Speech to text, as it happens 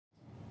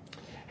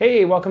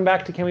Hey, welcome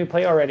back to Can We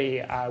Play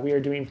Already? We are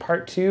doing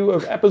part 2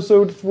 of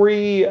episode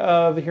 3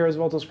 of The Heroes of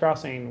Valto's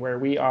Crossing, where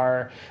we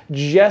are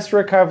just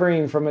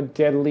recovering from a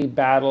deadly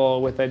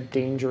battle with a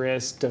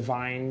dangerous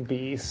divine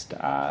beast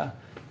that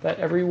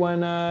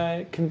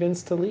everyone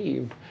convinced to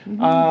leave.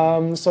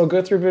 Mm-hmm. So I'll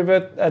go through a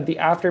bit of the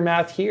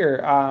aftermath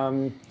here.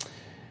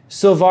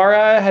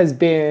 Silvara has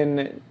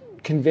been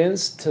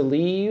convinced to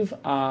leave.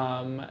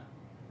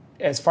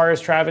 As far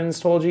as Travin's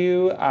told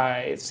you,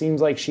 it seems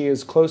like she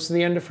is close to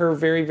the end of her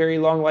very, very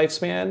long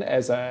lifespan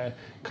as a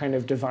kind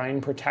of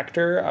divine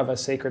protector of a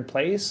sacred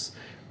place.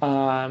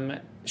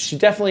 She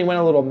definitely went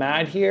a little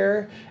mad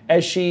here.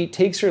 As she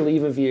takes her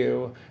leave of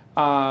you,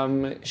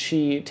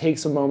 she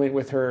takes a moment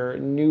with her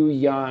new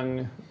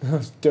young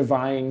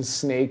divine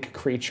snake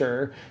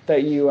creature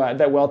that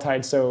that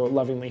Welltide so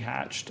lovingly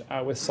hatched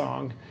with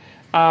song.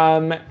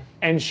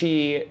 And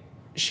she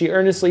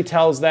earnestly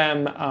tells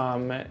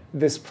them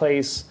this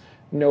place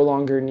no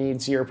longer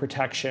needs your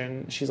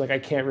protection. She's like, I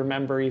can't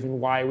remember even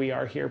why we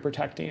are here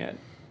protecting it.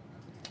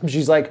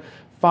 She's like,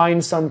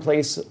 find some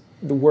place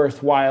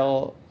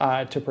worthwhile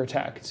to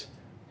protect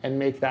and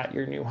make that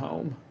your new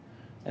home.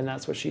 And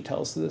that's what she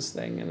tells to this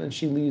thing. And then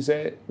she leaves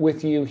it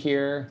with you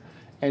here,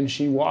 and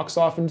she walks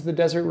off into the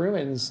desert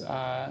ruins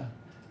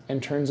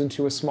and turns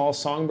into a small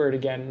songbird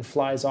again and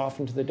flies off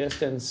into the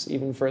distance,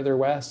 even further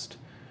west.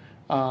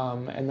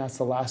 And that's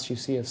the last you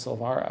see of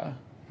Silvara.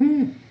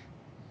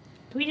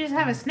 Do we just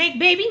have a snake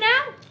baby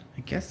now?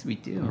 I guess we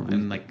do.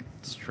 And like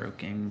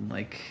stroking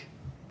like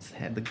its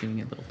head, like giving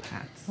it little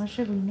pats. What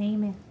should we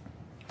name it?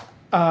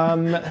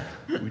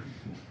 Do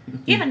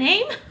you have a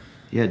name?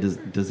 Yeah,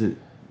 does it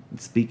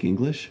speak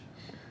English?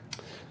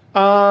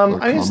 I'm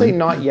gonna say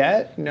not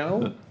yet.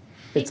 No,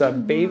 it's a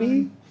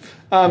baby.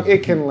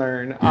 It can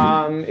learn.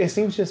 It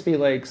seems to just be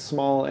like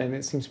small, and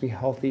it seems to be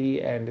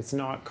healthy, and it's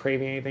not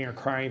craving anything or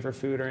crying for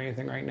food or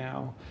anything right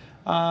now.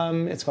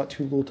 It's got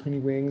 2 little tiny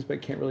wings, but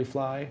it can't really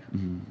fly.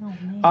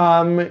 Mm-hmm.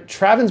 Oh,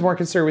 Travin's more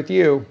concerned with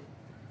you,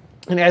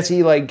 and as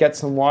he like gets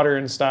some water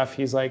and stuff,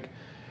 he's like,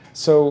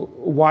 "So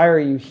why are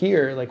you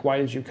here? Like, why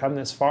did you come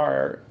this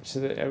far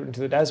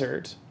into the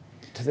desert,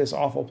 to this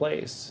awful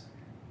place?"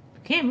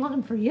 Okay, I'm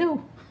looking for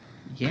you.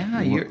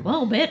 Yeah, A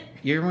little bit.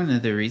 You're one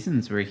of the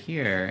reasons we're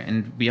here,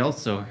 and we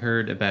also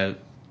heard about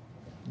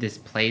this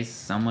place.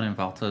 Someone in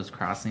Valto's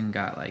Crossing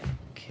got like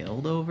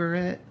killed over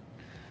it.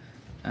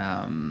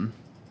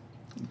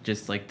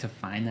 Just like to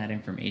find that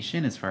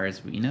information as far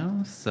as we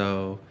know.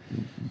 So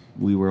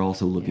we were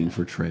also looking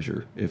for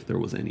treasure, if there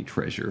was any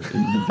treasure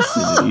in the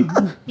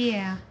vicinity.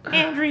 Yeah,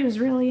 Andrew was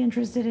really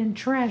interested in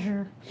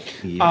treasure.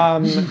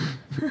 Yeah.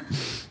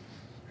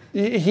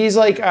 He's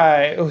like,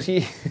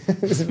 he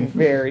is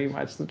very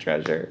much the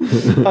treasure.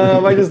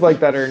 I just like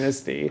that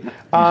earnesty.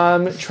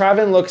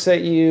 Travin looks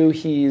at you.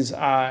 He's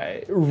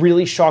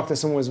really shocked that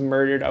someone was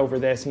murdered over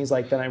this. And he's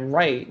like, then I'm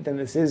right. Then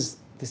this is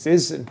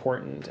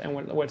important. And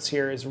what's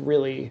here is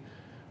really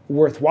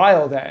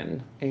worthwhile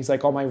then. And he's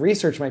like, oh, my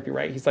research might be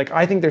right. He's like,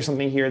 I think there's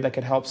something here that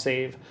could help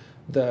save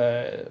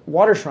the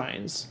water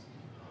shrines.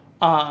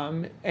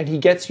 And he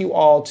gets you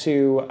all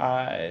to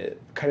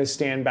kind of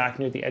stand back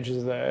near the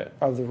edges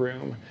of the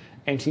room,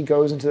 and he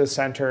goes into the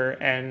center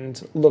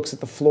and looks at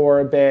the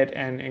floor a bit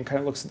and kind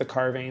of looks at the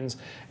carvings,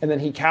 and then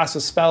he casts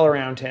a spell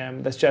around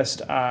him that's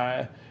just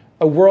a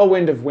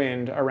whirlwind of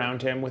wind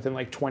around him within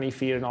like 20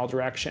 feet in all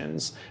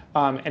directions,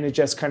 and it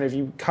just kind of,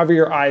 you cover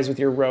your eyes with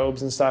your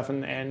robes and stuff,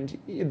 and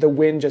the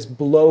wind just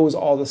blows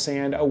all the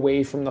sand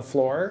away from the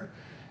floor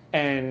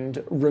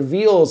and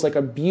reveals like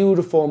a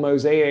beautiful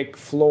mosaic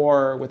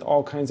floor with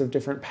all kinds of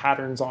different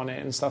patterns on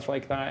it and stuff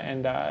like that,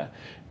 and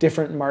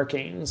different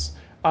markings.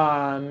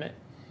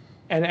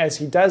 And as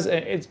he does,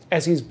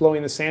 as he's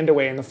blowing the sand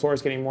away and the floor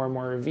is getting more and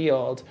more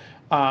revealed,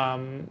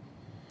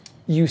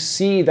 you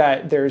see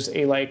that there's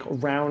a like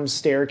round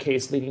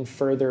staircase leading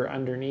further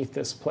underneath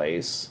this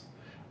place.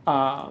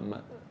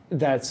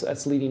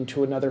 That's leading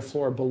to another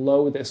floor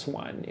below this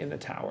one in the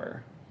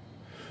tower.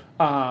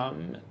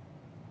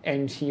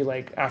 And he,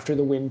 like, after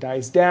the wind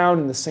dies down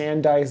and the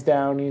sand dies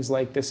down, he's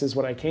like, this is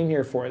what I came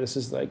here for. This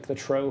is, like, the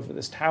trove of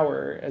this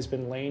tower has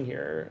been laying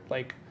here,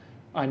 like,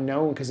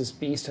 unknown, because this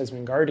beast has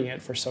been guarding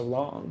it for so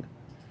long.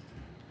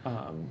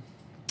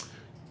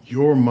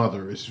 Your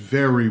mother is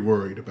very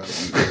worried about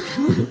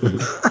you.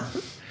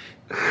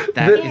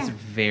 that is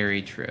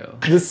very true.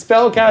 The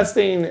spell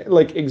casting,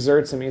 like,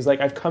 exerts him. He's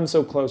like, I've come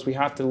so close. We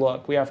have to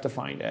look. We have to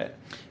find it.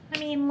 I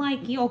mean,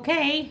 like,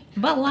 okay,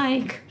 but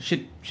like...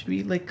 Should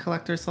we, like,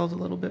 collect ourselves a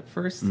little bit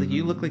first? Like,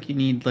 you look like you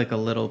need, like, a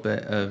little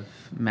bit of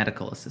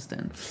medical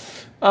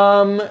assistance.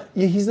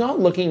 He's not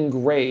looking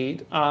great.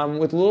 With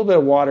a little bit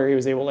of water, he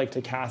was able, like,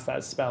 to cast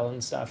that spell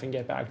and stuff and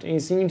get back to... And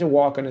he's seeming to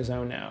walk on his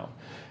own now.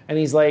 And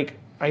he's like,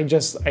 I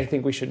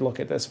think we should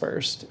look at this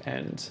first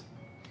and...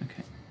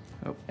 Okay.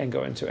 Oh. And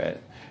go into it.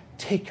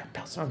 Take your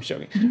pills. No, I'm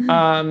joking.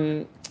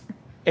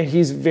 And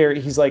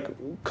he's like,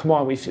 come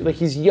on, like,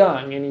 he's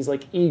young and he's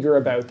like eager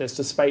about this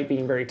despite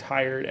being very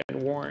tired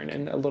and worn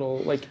and a little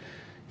like,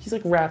 he's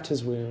like wrapped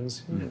his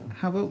wounds. You know.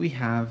 How about we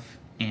have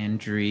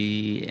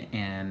Andri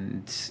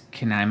and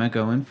Kanaima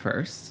go in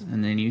first,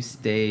 and then you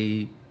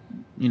stay,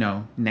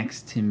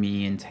 next to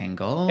me and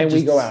Tangle. And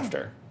we go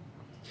after.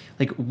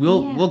 Like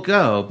we'll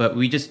go, but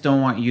we just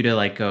don't want you to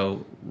like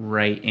go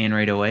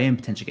right away and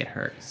potentially get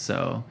hurt.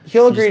 So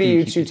he'll agree to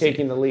you two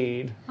taking the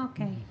lead.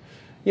 Okay.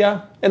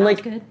 Yeah, and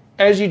Sounds good.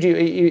 as you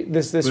do,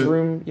 this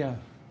room, yeah.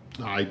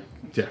 I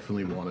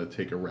definitely want to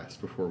take a rest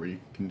before we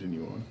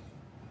continue on.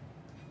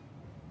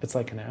 It's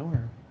like an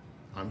hour.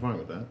 I'm fine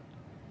with that.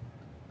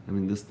 I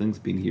mean, this thing's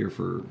been here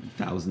for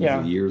thousands Yeah.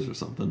 of years or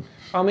something.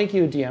 I'll make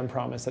you a DM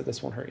promise that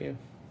this won't hurt you,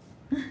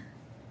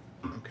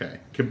 Okay.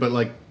 But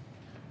like,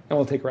 and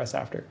we'll take a rest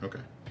after, okay.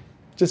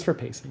 just for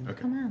pacing.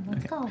 Okay. Come on,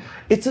 let's go.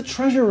 It's a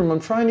treasure room. I'm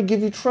trying to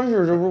give you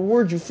treasure to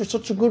reward you for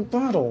such a good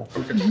battle.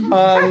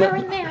 Treasure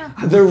in there.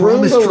 The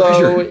room promised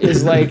below treasure.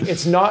 is like,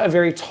 it's not a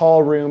very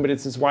tall room, but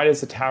it's as wide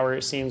as the tower.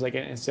 It seems like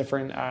it's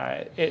different.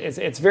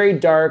 It's very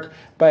dark,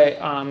 but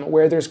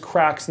where there's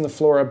cracks in the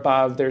floor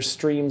above, there's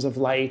streams of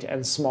light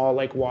and small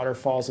like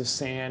waterfalls of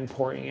sand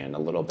pouring in a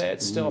little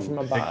bit still from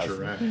above.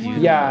 Picturesque.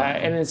 Yeah,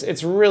 and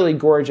it's really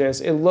gorgeous.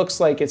 It looks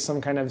like it's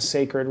some kind of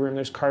sacred room.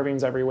 There's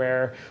carvings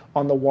everywhere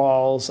on the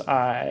walls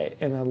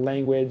in a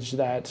language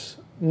that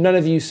none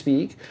of you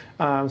speak,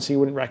 so you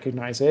wouldn't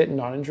recognize it,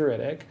 not in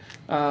Druidic.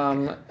 I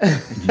was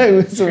Sure,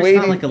 it's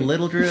waiting. not like a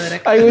little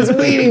druidic. I was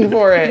waiting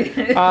for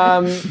it.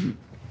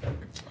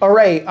 All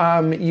right,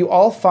 you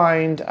all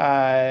find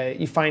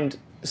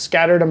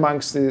scattered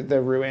amongst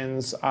the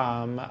ruins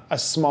a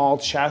small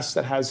chest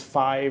that has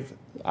 5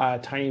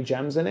 tiny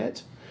gems in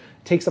it.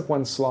 Takes up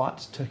 1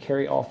 slot to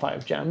carry all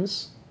 5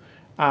 gems.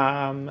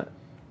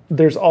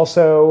 There's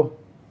also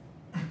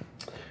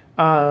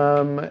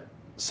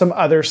some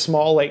other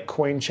small like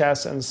coin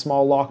chests and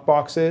small lock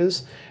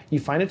boxes. You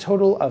find a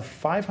total of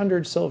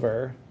 500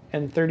 silver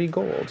and 30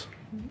 gold.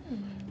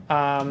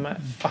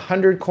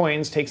 100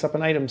 coins takes up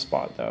an item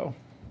spot though.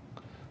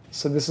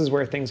 So this is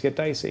where things get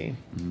dicey.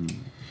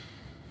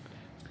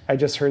 I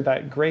just heard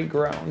that great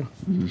groan.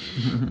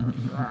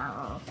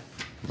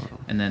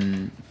 And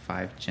then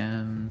 5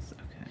 gems.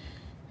 Okay.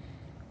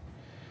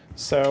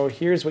 So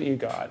here's what you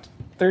got.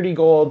 30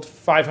 gold,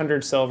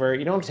 500 silver.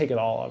 You don't have to take it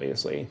all,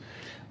 obviously.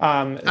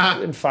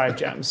 And 5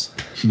 gems.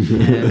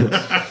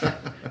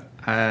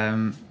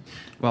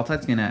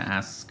 Waltad's gonna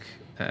ask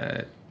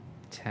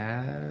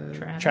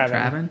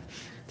Travin.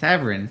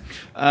 Tavern.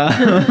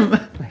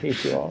 I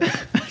hate you all.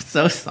 I'm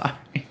so sorry.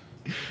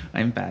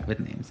 I'm bad with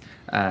names.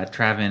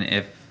 Travin,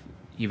 if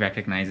he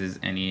recognizes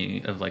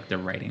any of like the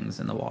writings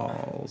in the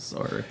walls,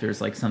 or if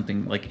there's like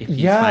something like if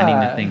he's finding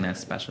the thing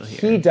that's special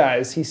here. He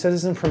does. He says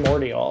it's in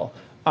Primordial.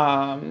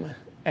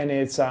 And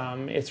it's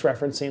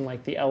referencing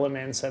like the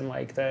elements and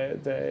like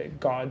the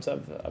gods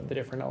of the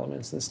different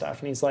elements and stuff.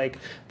 And he's like,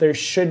 there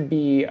should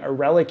be a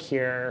relic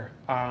here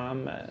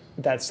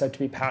that's said to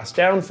be passed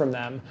down from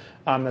them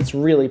that's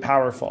really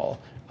powerful.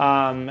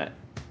 One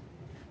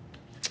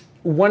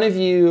of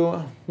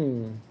you, I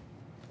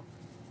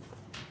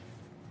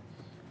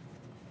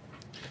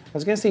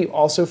was gonna say you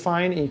also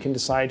find, and you can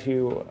decide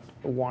who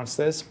wants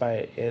this,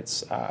 but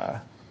it's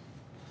I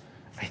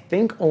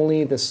think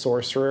only the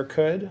sorcerer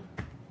could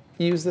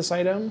use this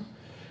item.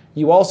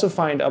 You also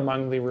find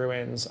among the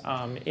ruins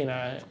in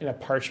a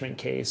parchment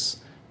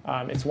case.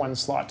 It's 1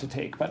 slot to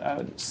take, but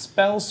a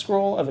spell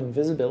scroll of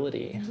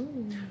invisibility.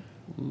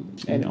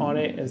 And on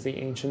it is the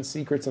ancient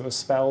secrets of a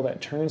spell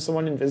that turns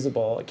someone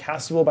invisible,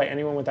 castable by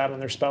anyone with that on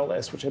their spell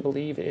list, which I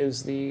believe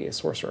is the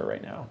sorcerer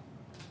right now.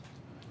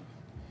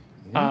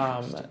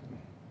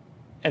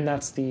 And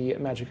that's the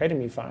magic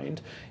item you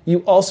find. You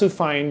also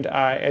find,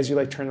 as you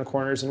like turn the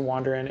corners and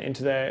wander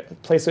into the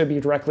place that would be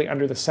directly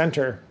under the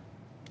center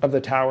of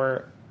the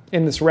tower,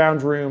 in this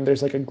round room,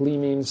 there's like a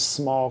gleaming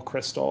small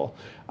crystal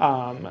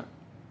on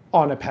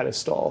a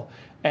pedestal.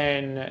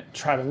 And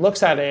Travin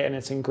looks at it, and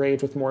it's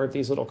engraved with more of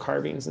these little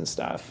carvings and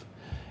stuff.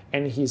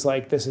 And he's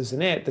like, this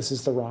isn't it. This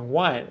is the wrong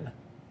one.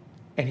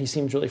 And he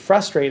seems really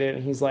frustrated,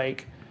 and he's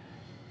like,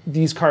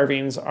 these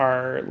carvings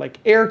are like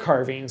air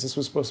carvings. This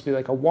was supposed to be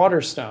like a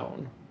water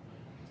stone.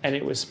 And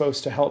it was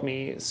supposed to help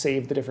me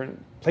save the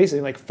different places.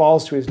 He like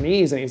falls to his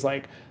knees, and he's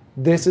like,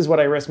 this is what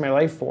I risked my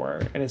life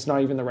for, and it's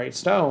not even the right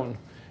stone.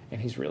 And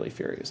he's really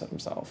furious at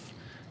himself.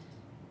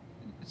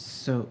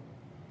 So,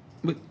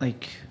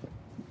 like,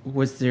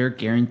 was there a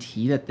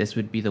guarantee that this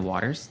would be the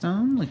water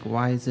stone? Like,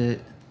 why is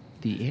it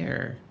the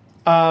air?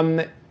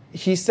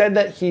 He said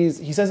that he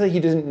says that he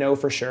didn't know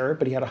for sure,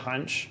 but he had a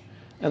hunch,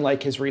 and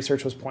like his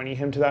research was pointing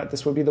him to that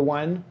this would be the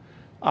one.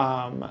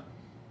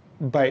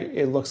 But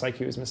it looks like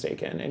he was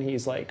mistaken, and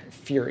he's like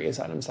furious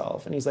at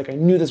himself. And he's like, I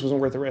knew this wasn't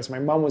worth the risk. My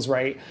mom was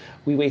right.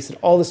 We wasted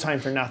all this time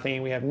for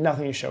nothing. We have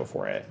nothing to show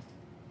for it.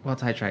 Well,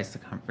 Ty tries to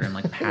comfort him,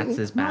 like pats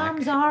his back,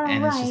 Moms are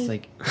and it's just right.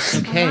 like, it's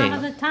okay. A lot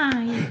of the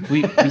time.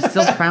 we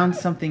still found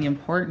something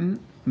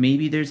important.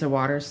 Maybe there's a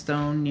water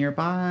stone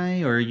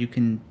nearby, or you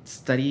can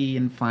study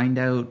and find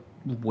out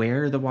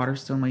where the water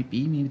stone might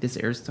be. Maybe this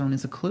air stone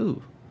is a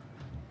clue.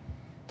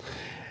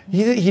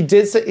 He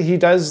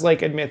does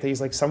like admit that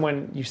he's like,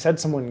 you said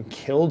someone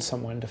killed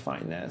someone to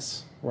find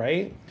this,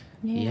 right?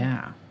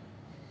 Yeah.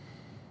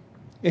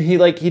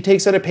 he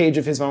takes out a page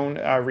of his own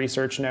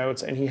research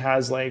notes, and he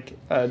has like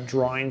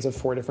drawings of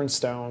 4 different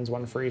stones,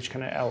 one for each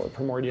kind of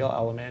primordial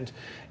element.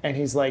 And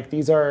he's like,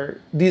 these are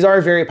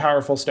very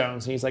powerful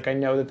stones. And he's like, I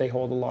know that they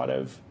hold a lot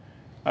of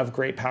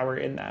great power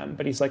in them,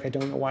 but he's like, I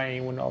don't know why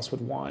anyone else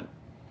would want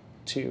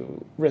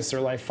to risk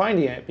their life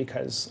finding it,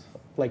 because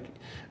like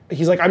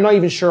he's like, I'm not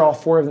even sure all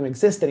 4 of them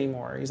exist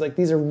anymore. He's like,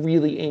 these are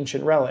really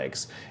ancient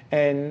relics,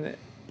 and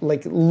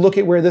like, look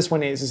at where this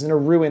one is. It's in a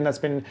ruin that's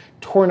been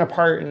torn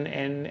apart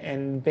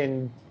and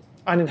been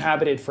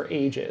uninhabited for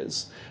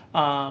ages.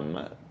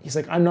 He's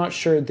like, I'm not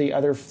sure the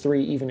other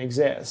 3 even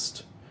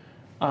exist.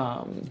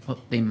 Well,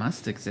 they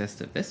must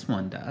exist if this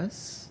one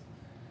does.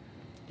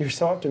 You're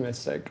so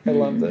optimistic. I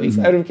love this.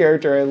 Out of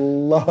character, I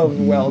love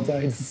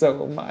Well-Dyed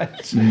so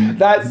much.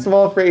 That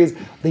small phrase,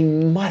 they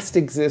must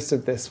exist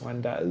if this one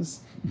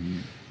does.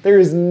 There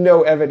is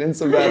no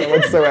evidence of that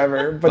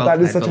whatsoever, but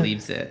that is such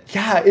believes it.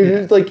 Yeah,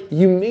 it's like,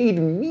 you made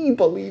me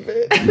believe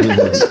it.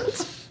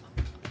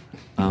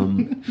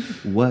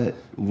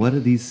 What do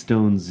these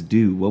stones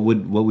do? What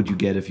would you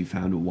get if you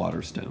found a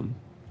water stone?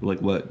 Like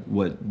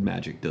what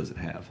magic does it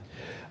have?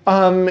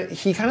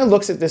 He kind of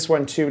looks at this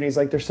one too, and he's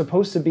like, they're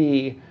supposed to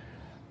be.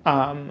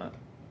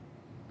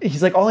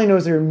 He's like, all I know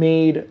is they're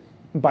made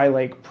by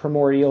like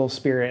primordial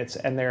spirits,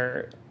 and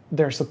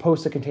they're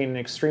supposed to contain an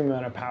extreme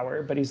amount of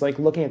power. But he's like,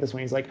 looking at this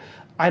one, he's like,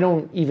 I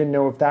don't even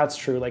know if that's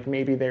true. Like,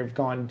 maybe they've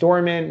gone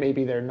dormant,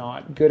 maybe they're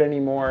not good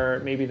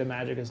anymore, maybe the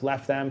magic has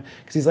left them.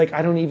 Because he's like,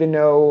 I don't even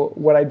know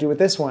what I'd do with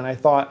this one. I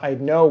thought I'd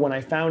know when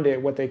I found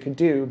it what they could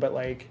do, but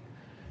like,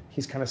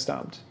 he's kind of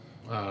stumped.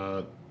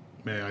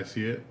 May I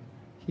see it?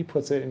 He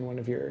puts it in one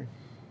of your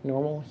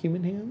normal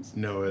human hands.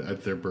 No,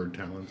 at their bird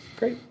talents.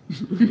 Great.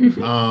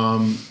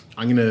 I'm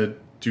gonna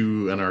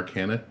do an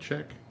Arcana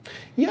check.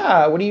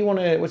 Yeah. What do you want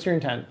to? What's your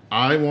intent?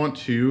 I want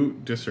to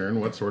discern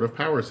what sort of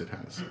powers it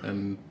has,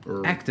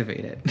 or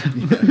Activate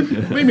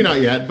it. maybe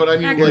not yet, but I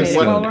mean, Activate like it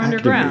while we're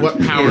underground. what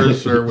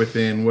powers are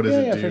within? What does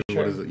Yeah, it do? for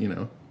sure. What is it? You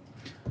know.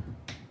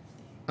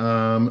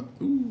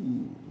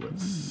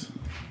 Let's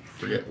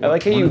forget. I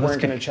like how One you of us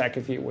weren't can- going to check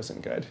if it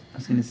wasn't good. I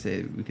was gonna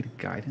say we could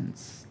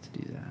guidance to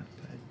do that,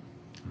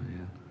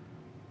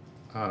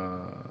 but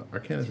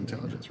Arcana is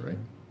intelligence, right?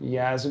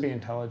 Yeah, this would be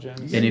intelligence.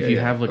 and if Yeah, you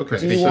yeah. have like Okay. Do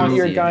proficiency you want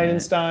your in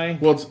guidance it- die?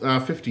 Well, it's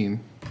 15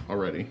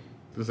 already.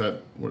 What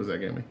does that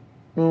get me?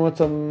 Well, what's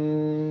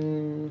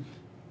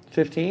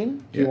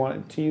 15? Do you Yeah.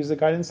 want to use the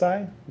guidance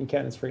die? You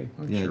can. It's free.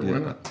 Yeah, Sure, I why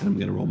do. not? I'm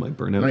gonna roll my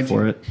burnout 19.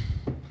 for it.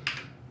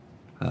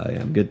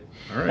 Yeah, I'm good.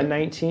 All A right.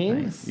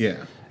 19. Nice. Yeah.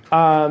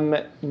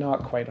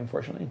 Not quite,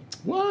 unfortunately.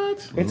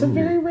 What? It's a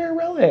very rare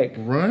relic.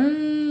 Right.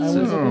 I was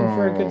looking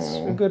for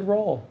a good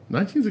roll.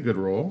 19's a good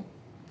roll.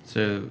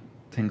 So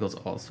Tingle's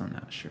also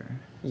not sure.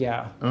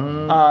 Yeah.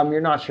 I'm You're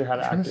not sure how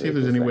to trying to activate see if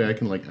there's this any way thing. I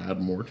can like add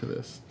more to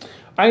this.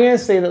 I'm gonna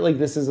say that like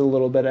this is a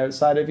little bit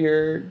outside of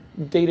your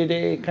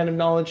day-to-day kind of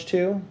knowledge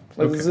too.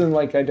 Like this Okay. isn't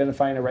like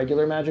identifying a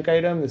regular magic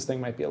item. This thing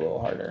might be a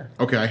little harder.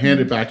 Okay, I hand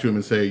it back to him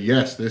and say,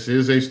 "Yes, this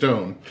is a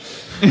stone."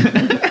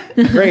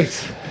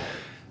 Great.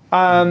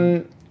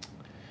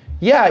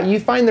 Yeah, you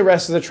find the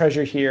rest of the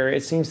treasure here.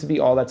 It seems to be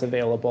all that's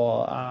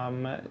available.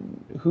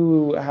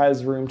 Who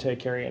has room to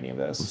carry any of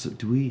this? So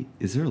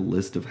is there a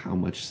list of how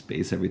much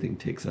space everything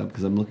takes up?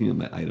 Because I'm looking at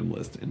my item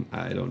list and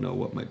I don't know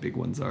what my big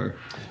ones are.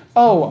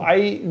 Oh,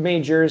 I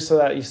made yours so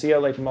that you see how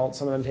like some of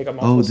them take up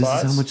multiple Oh, this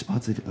slots. is how much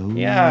spots I do. Oh,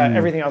 Yeah,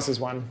 everything else is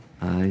one.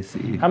 I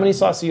see. How many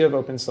slots do you have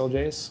open still,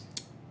 Jace?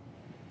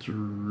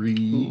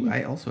 3.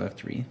 I also have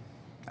 3.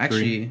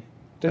 Actually,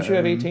 Don't you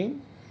have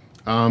 18?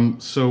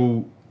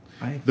 So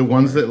I the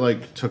ones that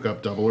like took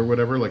up double or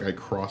whatever, like I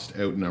crossed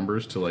out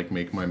numbers to like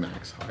make my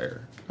max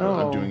higher. Oh.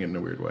 I'm doing it in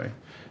a weird way.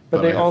 But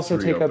I they have also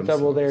 3 take up open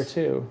double there slots.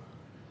 too.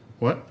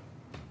 What?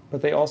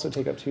 But they also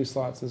take up 2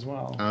 slots as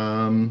well.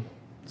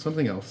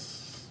 Something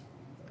else.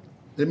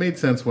 It made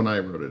sense when I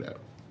wrote it out.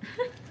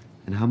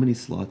 And how many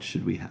slots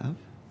should we have?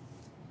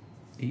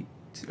 8.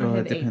 I have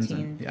It depends 18.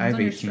 on. Depends I have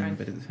on your 18, strength.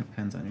 but it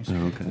depends on your Oh,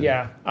 strength. okay.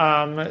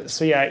 Yeah.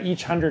 So yeah,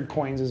 each 100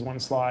 coins is 1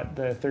 slot.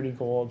 The 30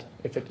 gold,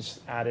 if it's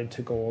added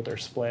to gold or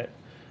split,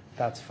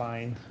 that's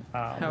fine.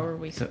 How are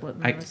we So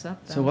splitting I, this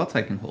up? so Then?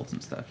 Weltai can hold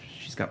some stuff.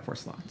 She's got 4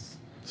 slots.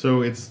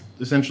 So it's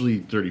essentially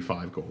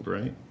 35 gold,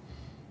 right?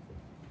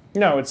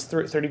 No, it's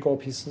 30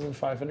 gold pieces and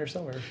 500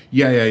 silver.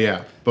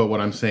 Yeah. But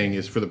what I'm saying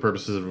is for the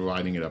purposes of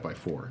dividing it up by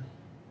 4.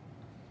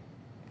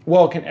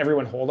 Well, can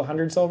everyone hold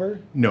 100 silver?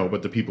 No,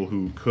 but the people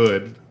who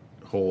could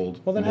hold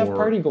Well, then more, have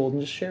party gold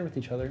and just share with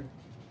each other.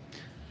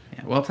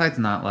 Yeah, Weltai's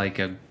not like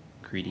a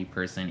greedy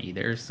person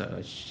either, so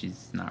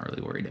she's not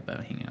really worried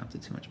about hanging out to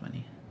too much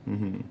money.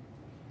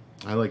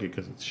 I like it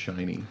because it's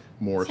shiny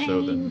more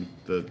so than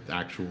the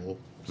actual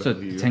So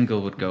value.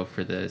 Tingle would go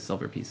for the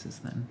silver pieces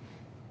then.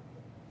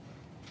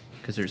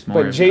 Because there's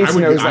more. But of- Jace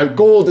knows that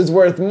gold is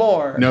worth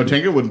more. No,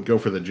 Tenga would go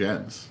for the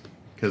gems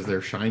because they're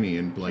shiny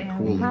and like Yeah,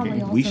 cool we'll probably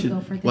looking. also We should- go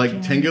for the Like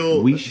gems.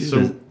 Tenga, We should-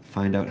 so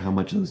find out how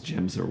much those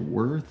gems are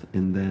worth,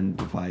 and then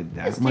divide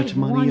that Let's much take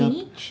money one up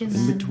each and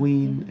in then-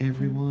 between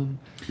everyone.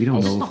 We don't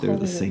Just know if the they're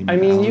the whole- same. I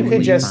mean, you value.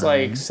 could just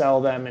fine. like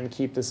sell them and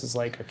keep this as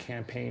like a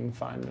campaign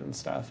fund and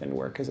stuff, and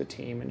work as a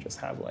team and just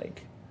have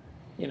like,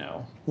 you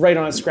know, write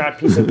on a scrap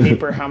piece of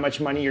paper how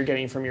much money you're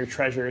getting from your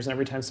treasures, and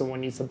every time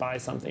someone needs to buy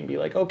something, be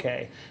like,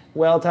 okay,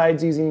 well,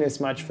 Tide's using this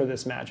much for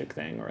this magic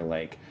thing, or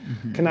like,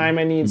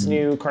 Kanaima needs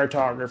new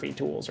cartography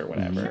tools or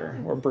whatever,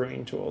 or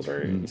brewing tools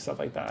or stuff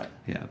like that.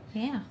 Yeah.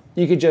 Yeah.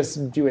 You could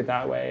just do it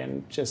that way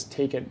and just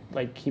take it,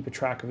 like, keep a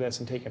track of this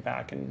and take it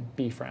back and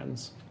be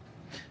friends.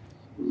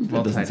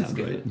 That doesn't Tide is sound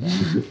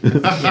good.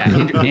 right.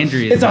 Yeah,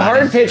 Andrea is It's a not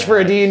hard into pitch for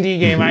a that. D&D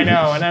game, I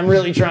know, and I'm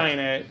really trying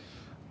it.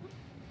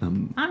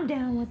 I'm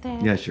down with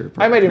that. Yeah, sure.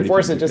 I might pretty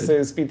enforce friends it are just good.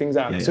 to speed things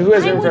up. Yeah, So yeah. who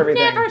has I room would for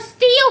everything? never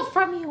steal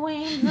from you,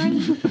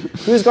 Andrew.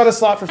 Who's got a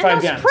slot for 5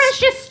 Those gems?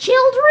 precious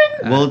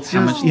children. Well, it's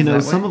How just, much you is know,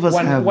 that some worth? of us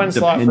have One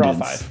slot for all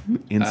dependents, 5.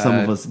 and some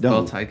of us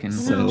don't. Valto can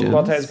So gems.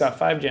 Valtai's got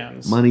 5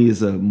 gems. money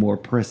is a more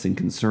pressing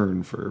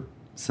concern for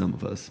some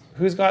of us.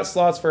 Who's got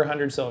slots for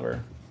 100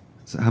 silver?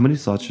 So how many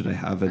slots should I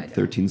have I at don't.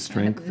 13 I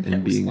strength have and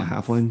no being a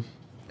slots. halfling?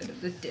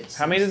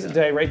 How many did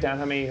I write down?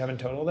 How many you have in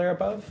total there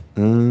above?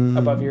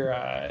 Above your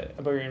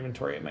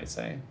inventory, it might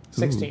say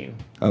 16.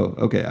 Oh,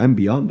 okay. I'm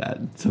beyond that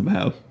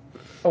somehow.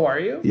 Oh, are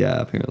you? Yeah,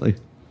 apparently.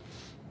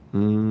 We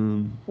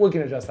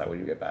can adjust that when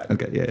you get back.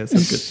 Okay, yeah,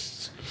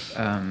 sounds good.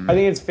 I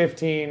think it's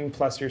 15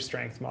 plus your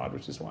strength mod,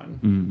 which is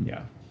 1.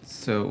 Yeah.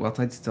 So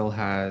Welltide still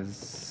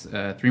has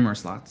 3 more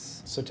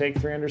slots. So take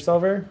 300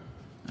 silver.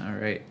 All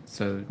right.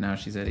 So now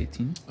she's at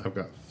 18. I've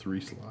got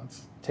 3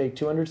 slots. Take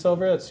 200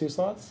 silver. That's 2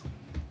 slots.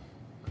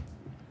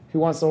 Who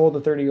wants to hold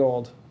the 30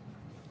 gold?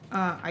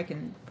 I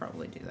can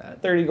probably do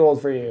that. 30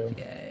 gold for you.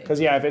 Yay.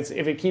 Because yeah, if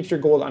it keeps your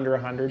gold under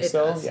 100 It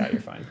still, does. yeah,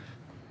 you're fine.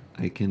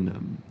 I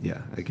can,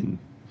 I can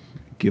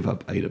give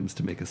up items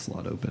to make a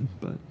slot open,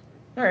 but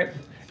All right.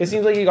 It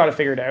seems like you got it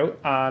figured out.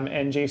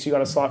 And Jace, you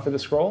got a slot for the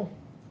scroll.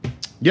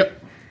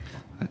 Yep.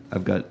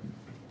 I've got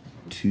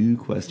 2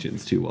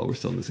 questions too while we're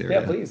still in this area.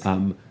 Yeah, please.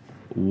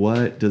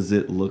 What does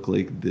it look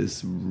like?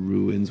 This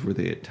ruins? Were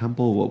they a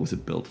temple? What was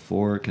it built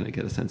for? Can I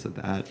get a sense of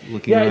that?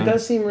 Looking Yeah, around? it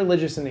does seem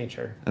religious in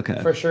nature. Okay.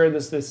 For sure,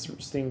 this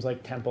seems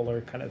like temple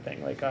or kind of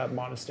thing, like a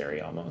monastery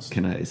almost.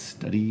 Can I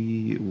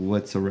study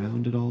what's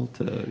around it all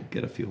to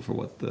get a feel for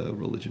what the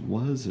religion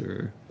was,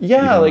 or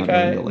Yeah, even like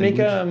not knowing the make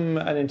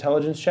language? an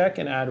intelligence check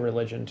and add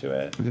religion to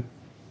it Okay.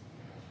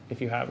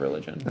 if you have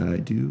religion. I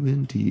do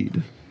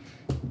indeed.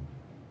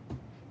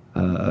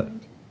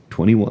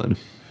 21.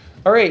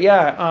 All right,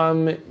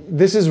 yeah.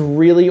 This is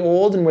really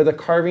old, and where the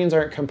carvings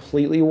aren't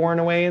completely worn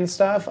away and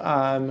stuff.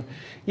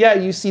 Yeah,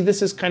 you see,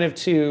 this is kind of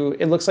too.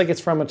 It looks like it's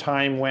from a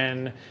time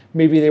when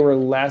maybe they were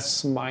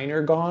less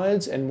minor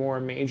gods and more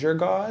major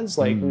gods.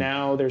 Like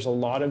now, there's a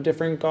lot of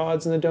different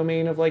gods in the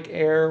domain of like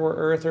air or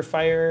earth or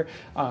fire.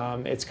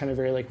 It's kind of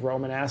very like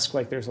Romanesque.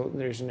 Like there's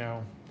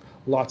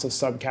lots of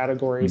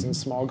subcategories and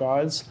small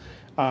gods.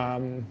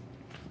 And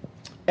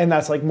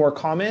that's like more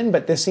common,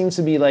 but this seems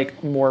to be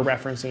like more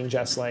referencing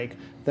just like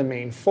the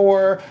main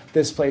 4.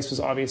 This place was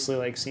obviously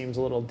like seems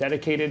a little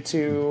dedicated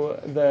to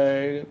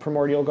the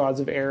primordial gods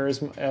of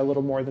airs a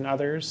little more than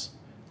others,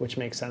 which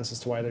makes sense as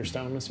to why their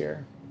stone was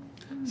here.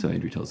 So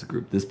Andrew tells the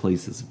group, this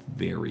place is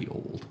very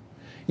old.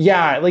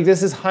 Yeah, like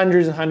this is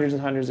hundreds and hundreds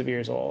and hundreds of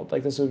years old.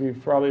 Like this would be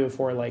probably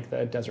before like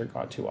the desert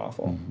got too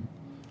awful.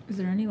 Is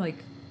there any like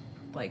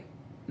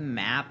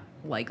map,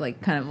 like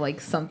kind of like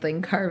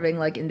something carving,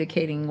 like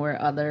indicating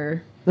where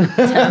other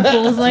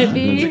temples might That's a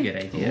be? good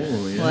idea.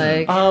 Oh, yeah.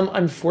 Like,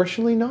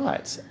 Unfortunately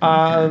not.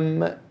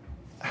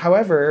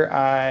 However,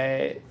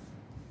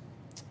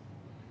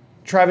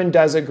 Trevin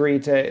does agree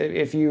to,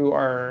 if you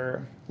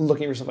are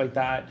looking for stuff like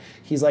that,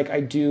 he's like,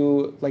 I've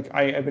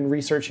been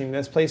researching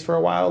this place for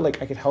a while,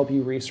 like I could help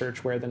you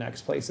research where the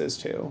next place is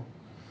too.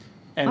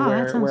 And Oh,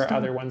 that sounds where dope.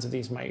 other ones of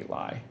these might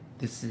lie.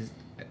 This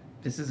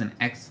is an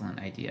excellent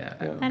idea.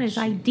 Yeah. That is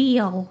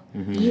ideal.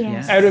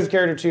 Yes. Out of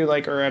character too,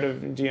 like, or out of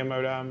DM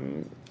mode,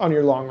 on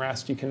your long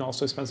rest, you can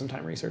also spend some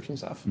time researching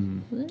stuff.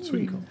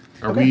 Sweet.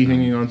 Are we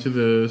hanging on to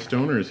the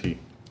stone, or is he?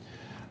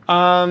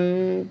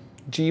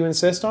 Do you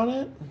insist on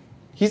it?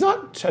 He's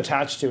not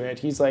attached to it.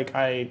 He's like,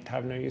 I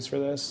have no use for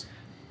this.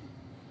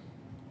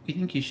 We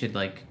think you should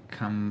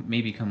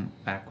come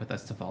back with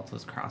us to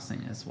Valto's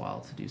Crossing as well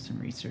to do some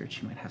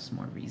research. You might have some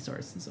more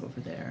resources over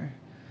there.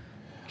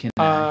 Can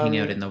hang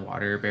out in the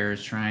Water Bearer's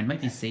Shrine.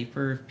 Might be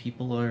safer if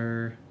people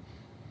are.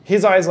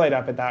 His eyes light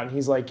up at that, and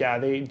he's like, yeah,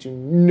 they do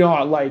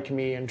not like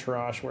me in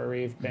Tarash where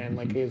we've been.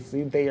 Like,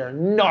 they are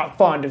not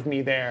fond of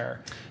me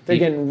there. They're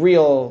getting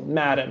real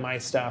mad at my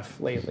stuff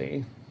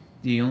lately.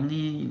 The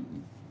only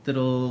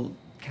little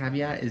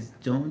caveat is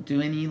don't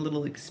do any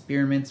little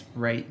experiments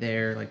right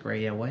there,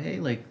 right away.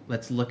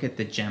 Let's look at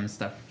the gem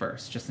stuff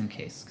first, just in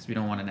case, because we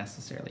don't want to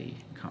necessarily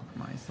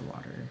compromise the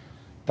water.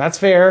 That's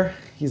fair.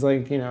 He's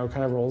like, kind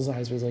of rolls his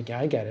eyes, but he's like, yeah,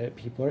 I get it.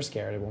 People are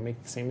scared. I won't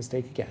make the same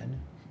mistake again.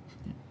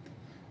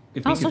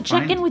 If we Also, could check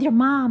find- in with your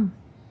mom.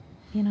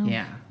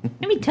 Yeah.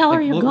 Maybe tell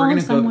her you're we're going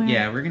gonna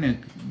somewhere. We're gonna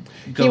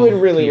go. He would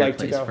really to your like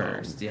to place go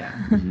first.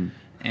 home.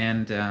 Yeah.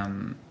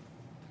 And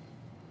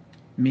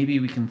maybe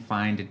we can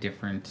find a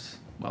different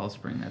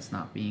wellspring that's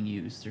not being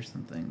used or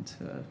something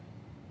to,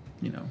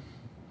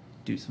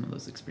 do some of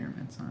those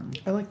experiments on.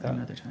 I like that.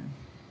 Another time.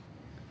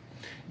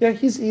 Yeah,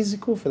 he's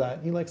cool for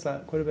that. He likes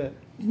that quite a bit.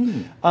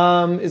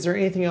 Is there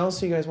anything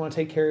else you guys want to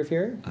take care of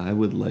here? I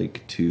would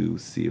like to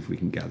see if we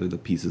can gather the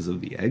pieces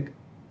of the egg.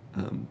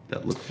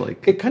 That looks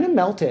like... It kind of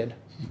melted.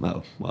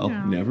 Oh, well,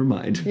 No. never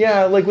mind.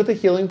 Yeah, like with the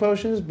healing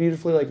potions,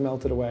 beautifully like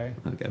melted away.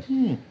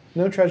 Okay.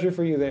 No treasure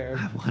for you there.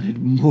 I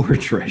wanted more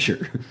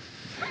treasure.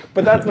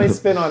 But that's my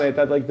spin on it,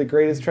 that like the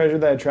greatest treasure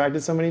that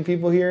attracted so many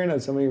people here and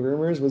had so many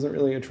rumors wasn't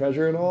really a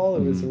treasure at all.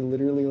 It was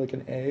literally like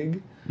an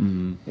egg.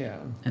 Yeah.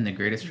 And the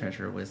greatest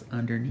treasure was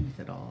underneath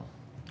it all.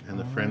 And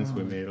the friends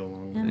we made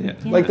along the way.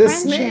 Yeah. Like the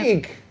friendship.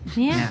 snake.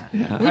 Yeah.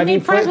 Yeah. We Have you made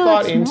put friends with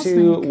thought that small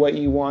into snake. what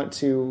you want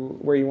to,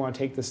 where you want to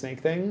take the snake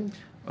thing?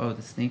 Oh,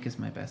 the snake is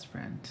my best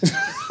friend.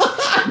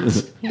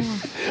 Yeah.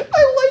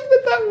 I like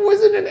that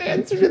wasn't an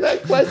answer to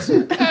that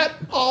question at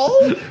all,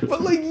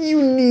 but like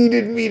you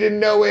needed me to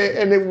know it,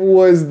 and it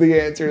was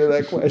the answer to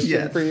that question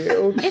Yes. for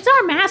you. It's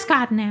our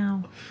mascot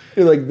now.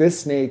 You're like,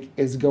 this snake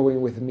is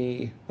going with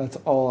me. That's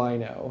all I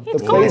know.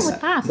 It's going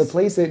with us. The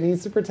place it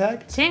needs to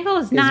protect. Tango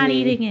is not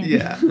me. eating it.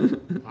 Yeah.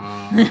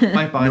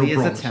 My body No is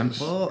a promises.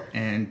 temple,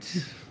 and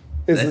Is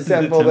this the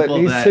temple that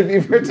needs to be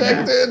Yeah.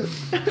 protected.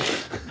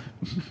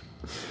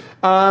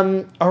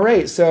 All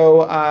right,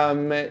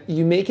 so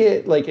you make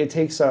it, like, it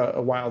takes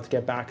a while to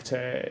get back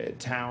to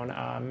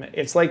town.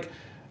 It's like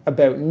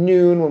about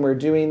noon when we're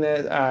doing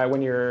this,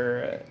 when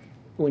you're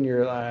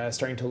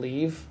starting to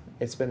leave.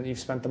 You've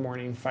spent the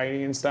morning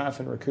fighting and stuff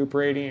and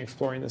recuperating,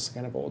 exploring this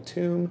kind of old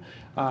tomb,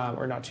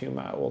 or not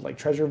tomb, old like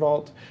treasure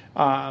vault.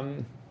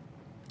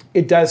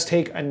 It does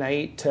take a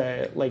night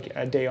to, like,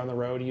 a day on the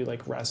road. You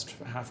like rest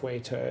halfway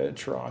to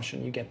Tarash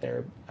and you get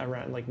there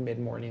around like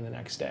mid-morning the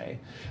next day.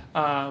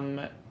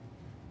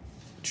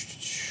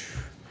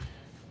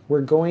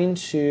 We're going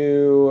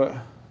to,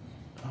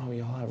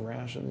 we all have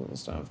rations and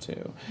stuff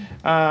too.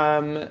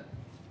 I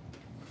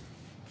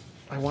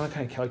want to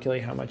kind of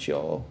calculate how much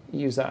you'll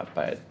use up,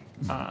 but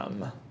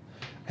I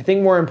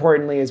think more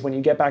importantly is when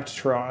you get back to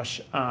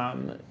Tarash,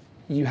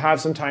 you have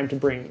some time to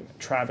bring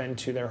Travin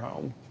to their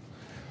home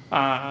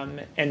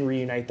and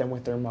reunite them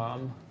with their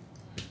mom.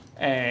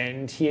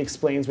 And he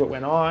explains what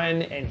went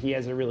on, and he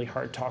has a really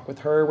hard talk with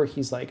her where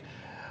he's like,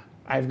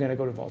 I'm going to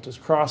go to Valto's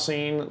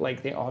Crossing.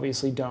 Like, they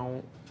obviously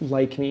don't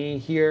like me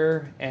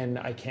here, and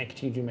I can't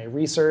continue to do my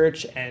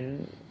research.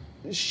 And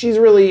she's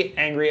really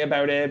angry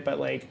about it, but,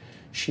 like,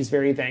 she's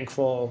very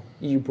thankful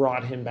you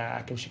brought him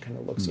back. And she kind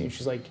of looks at you.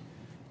 She's like,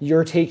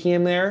 you're taking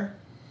him there?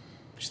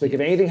 She's like, if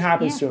anything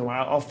happens to him,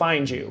 I'll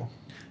find you.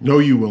 No,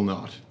 you will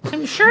not.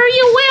 I'm sure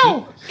you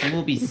will. he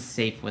will be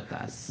safe with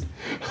us.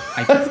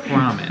 I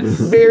promise.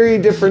 Very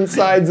different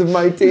sides of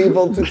my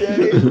table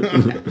today.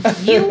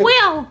 You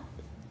will.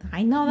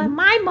 I know that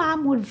my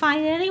mom would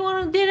find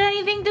anyone who did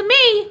anything to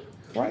me.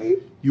 Right?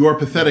 You are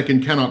pathetic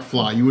and cannot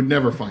fly. You would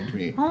never find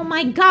me. Oh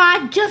my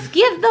God, just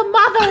give the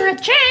mother a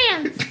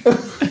chance.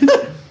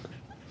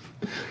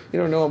 You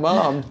don't know a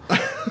mom.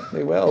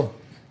 They will.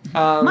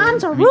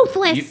 Moms are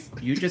ruthless.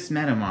 You just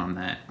met a mom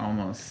that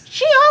almost...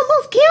 She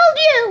almost killed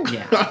you.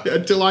 Yeah.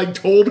 Until I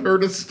told her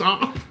to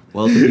stop.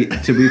 Well,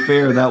 to be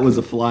fair, that was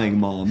a flying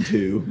mom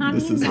too.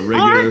 This is a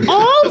regular Aren't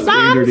all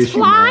standard moms issue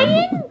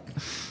flying?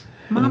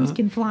 mom. Moms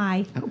can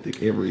fly. I don't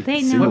think every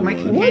They know. single What my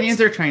one.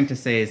 companions are trying to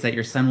say is that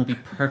your son will be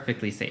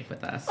perfectly safe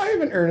with us. I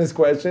have an earnest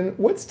question.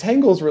 What's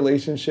Tangle's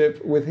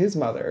relationship with his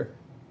mother?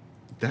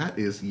 That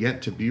is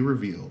yet to be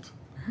revealed.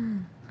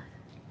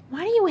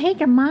 Why do you hate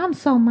your mom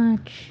so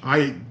much?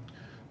 I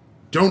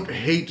don't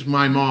hate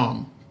my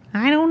mom.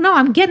 I don't know.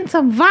 I'm getting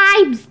some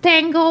vibes,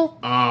 Tangle.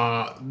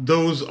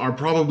 Those are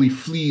probably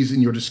fleas in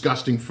your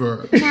disgusting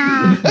fur.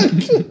 Nah.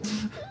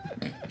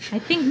 I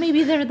think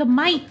maybe they're the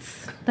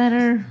mites that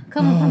are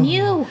coming from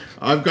you.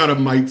 I've got a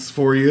mites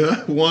for you.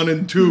 1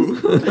 and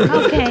 2.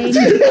 Okay.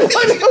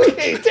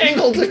 Okay,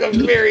 Tangle took a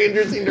very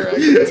interesting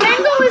direction.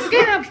 Tangle is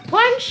gonna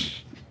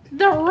punch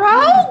the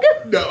rogue?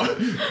 No.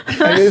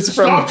 And it's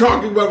from, Stop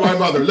talking about my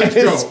mother. Let's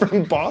it's go.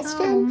 from Oh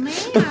Boston?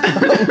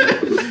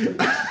 man.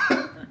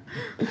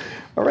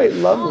 All right, Oh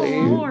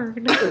lovely.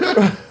 Lord.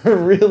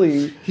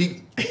 Really.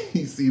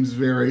 He seems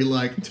very,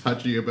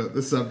 touchy about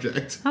the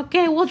subject.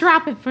 Okay, we'll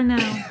drop it for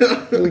now.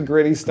 Really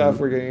gritty stuff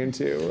we're getting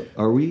into.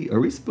 Are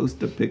we supposed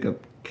to pick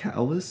up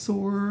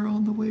Calisaur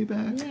on the way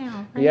back?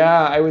 Yeah.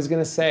 Yeah, I was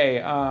going to say,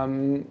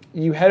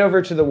 you head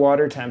over to the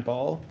water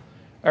temple,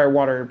 or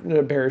water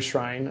bear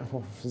shrine,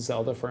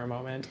 Zelda for a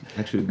moment.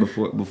 Actually,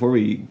 before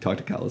we talk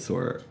to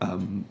Calisaur,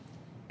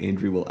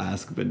 Andrew will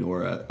ask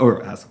Venora,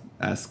 or ask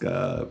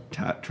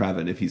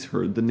Travin if he's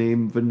heard the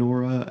name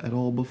Venora at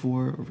all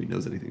before, or if he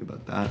knows anything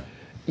about that.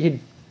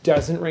 It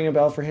doesn't ring a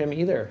bell for him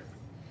either.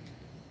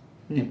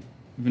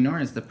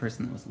 Venora is the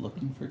person that was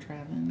looking for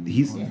Travin?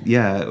 He's Or-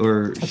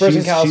 or The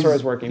person Calisaur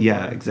is working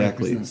Yeah, for.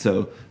 exactly. 100%.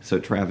 So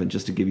Travin,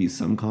 just to give you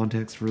some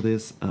context for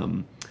this,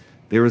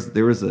 there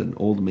was an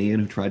old man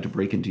who tried to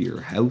break into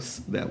your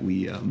house that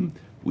we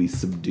we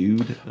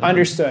subdued.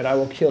 Understood. I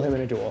will kill him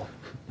in a duel.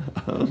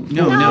 No. You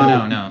don't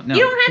have to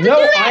do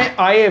that.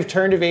 I have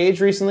turned of age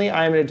recently.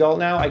 I am an adult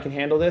now. I can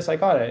handle this. I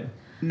got it.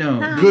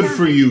 No. Good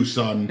for you,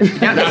 son.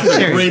 That's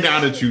a great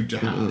attitude to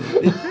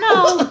have.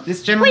 No.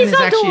 This gentleman Please has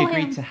don't actually duel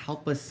agreed him. to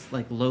help us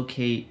like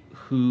locate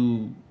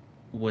who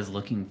was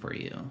looking for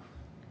you.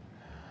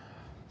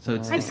 So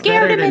it's I've it's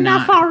scared better him to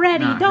enough not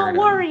already. hurt Don't him.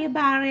 worry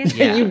about it.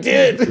 Yeah. You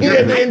did. You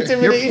did the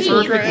intimidation. You're He's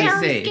perfectly very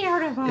safe.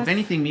 scared of us. If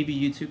anything, maybe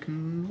you two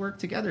can work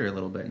together a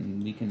little bit,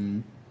 and we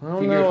can I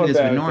don't figure out know who this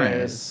about Venora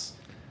this. is.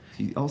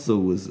 He also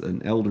was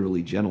an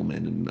elderly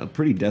gentleman in a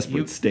pretty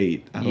desperate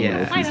state. I don't Yeah.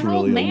 know if Quite he's an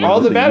old really man. All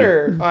the worthy-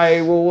 better.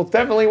 I will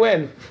definitely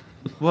win.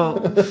 Well,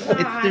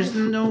 there's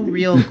no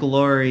real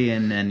glory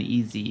in an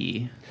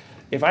easy.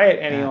 If I had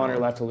any Yeah. honor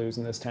left to lose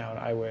in this town,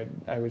 I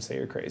would say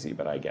you're crazy,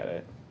 but I get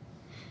it.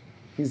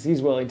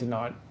 He's willing to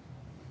not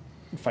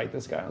fight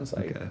this guy on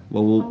sight. Okay.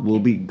 Well, we'll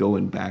Okay. be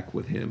going back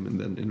with him and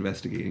then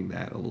investigating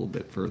that a little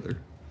bit further.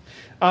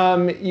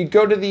 You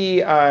go to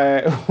the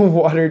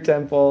water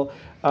temple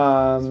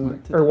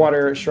or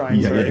water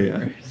shrine. sorry.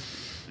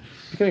 It's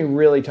becoming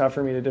really tough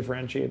for me to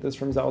differentiate this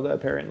from Zelda,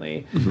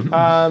 apparently.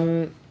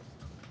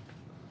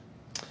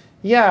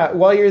 Yeah,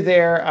 while you're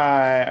there,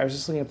 I was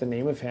just looking at the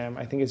name of him.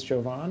 I think it's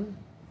Jovan.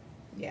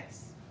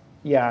 Yes.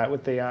 Yeah,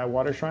 with the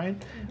water shrine.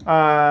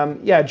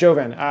 Yeah,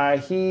 Jovan.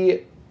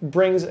 He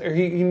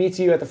meets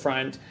you at the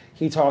front.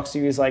 He talks to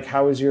you. He's like,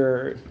 "How was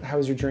your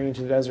journey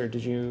into the desert?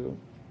 Did you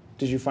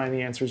find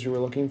the answers you were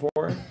looking for?"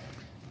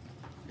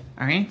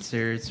 Our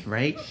answer's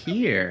right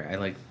here. I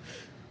like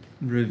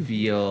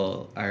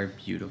reveal our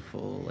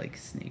beautiful like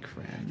snake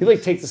friend. He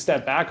like takes a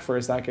step back for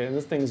a second, and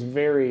this thing's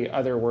very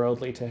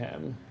otherworldly to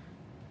him.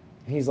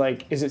 He's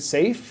like, "Is it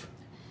safe?"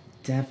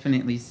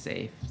 Definitely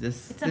safe.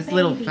 This It's a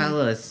little baby.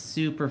 fella is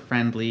super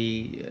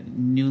friendly,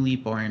 newly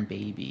born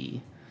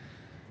baby.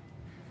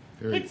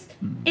 Very,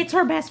 It's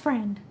her best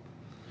friend.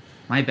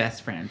 My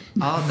best friend.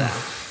 Alda.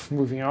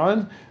 Moving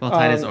on. Well,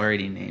 Tida's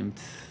already named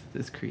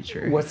this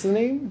creature. What's the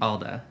name?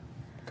 Alda.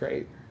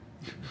 Great.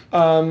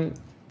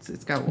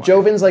 It's got water.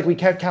 Joven's like, "We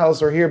kept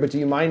Calisor here, but do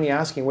you mind me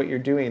asking what you're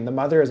doing? The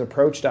mother has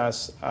approached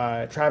us,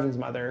 Travin's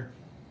mother."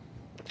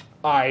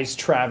 Eyes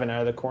Travin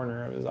out of the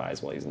corner of his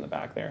eyes while he's in the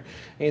back there. And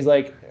he's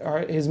like,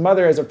 his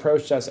mother has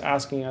approached us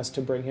asking us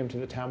to bring him to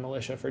the town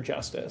militia for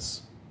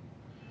justice.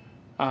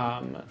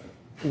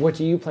 What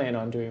do you plan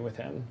on doing with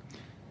him?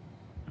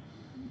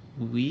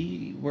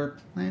 We were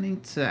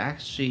planning to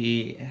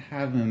actually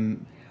have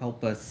him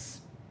help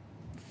us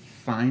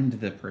find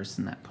the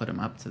person that put him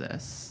up to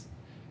this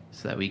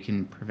so that we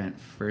can prevent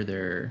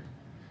further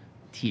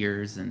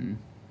tears and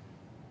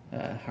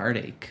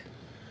heartache.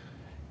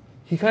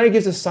 He kind of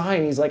gives a sigh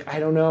and he's like, "I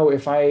don't know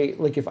if I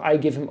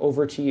give him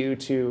over to you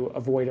to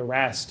avoid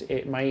arrest,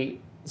 it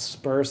might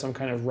spur some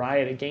kind of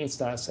riot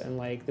against us, and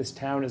like this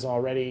town is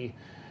already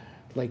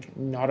like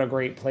not a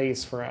great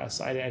place for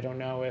us. I don't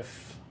know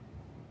if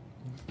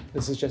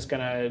this is just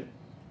gonna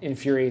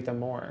infuriate them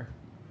more."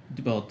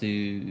 Well,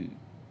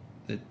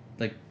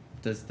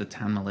 does the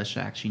town militia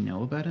actually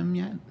know about him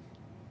yet?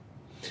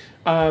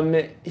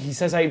 He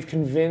says, "I've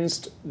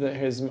convinced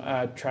his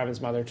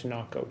Travin's mother to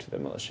not go to the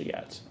militia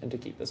yet and to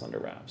keep this under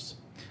wraps.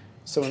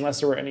 So unless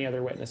there were any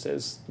other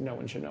witnesses, no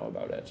one should know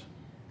about it."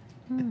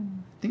 I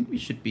think we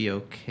should be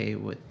okay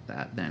with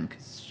that then,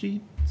 because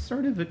she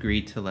sort of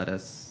agreed to let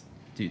us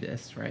do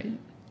this, right?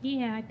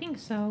 Yeah, I think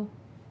so.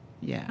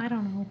 Yeah. I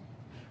don't know.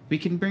 We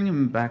can bring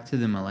him back to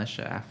the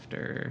militia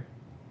after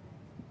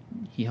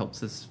he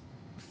helps us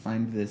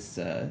find this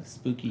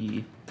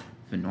spooky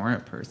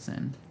Venora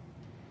person.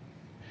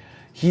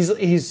 He's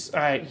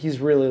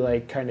really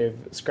like kind of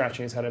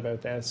scratching his head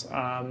about this.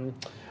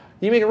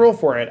 You make a roll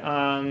for it.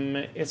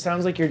 It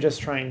sounds like you're just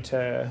trying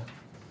to,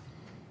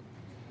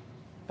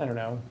 I don't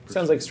know.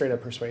 Sounds like straight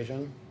up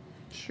persuasion.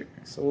 Sure.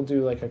 So we'll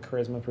do like a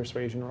charisma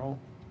persuasion roll.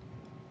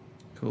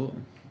 Cool.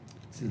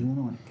 Does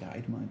anyone want to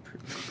guide my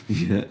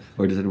Yeah.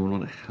 Or does anyone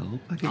want to help?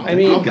 I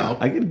mean,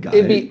 I could guide.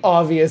 It'd be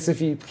obvious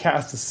if you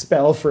cast a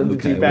spell for him to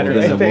okay. do better.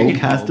 Well, then I I think. won't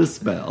cast a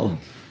spell.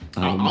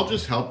 I'll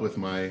just help with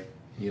my,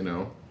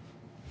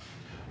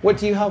 What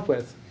do you help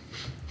with?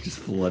 Just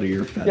flutter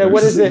your feathers. Yeah,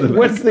 what is in it? the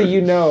What's the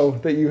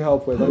background. that you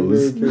help with? I'm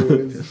very Pose.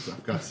 curious. yes,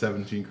 I've got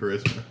 17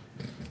 charisma.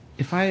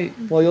 If I...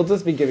 Well, you'll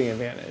just be giving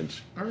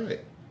advantage. All right.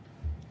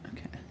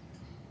 Okay.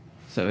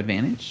 So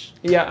advantage?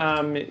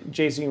 Yeah,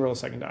 Jason, you roll a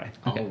second die.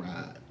 Okay. All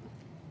right.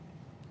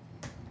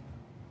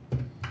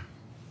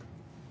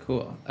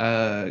 Cool.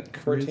 14.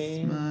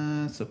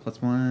 Charisma, so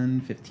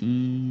 +1,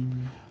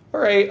 15. All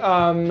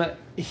right.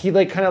 He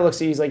like kind of looks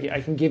at you. He's like,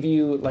 "I can give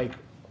you like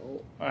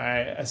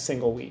a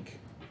single week.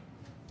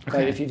 But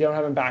Okay. if you don't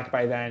have him back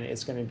by then,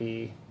 it's going to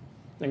be.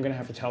 I'm going to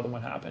have to tell them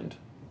what happened.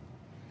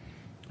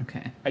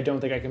 Okay. I don't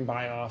think I can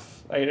buy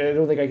off. I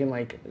don't think I can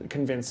like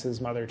convince his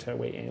mother to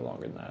wait any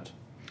longer than that."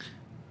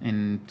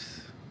 And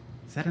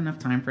is that enough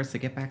time for us to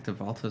get back to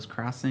Valto's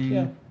Crossing?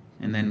 Yeah.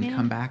 And then Yeah,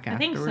 come back I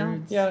think so.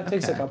 afterwards? Yeah, it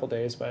takes a Okay. couple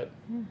days, but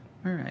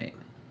All right.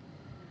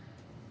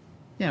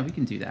 Yeah, we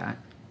can do that.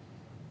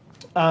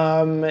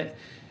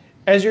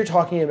 As you're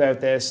talking about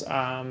this,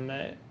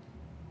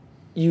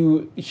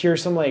 you hear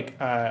some like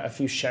a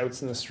few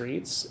shouts in the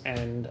streets,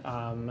 and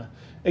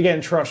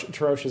again,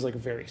 Tarosh is like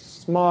very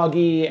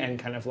smoggy and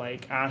kind of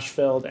like ash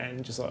filled,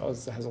 and just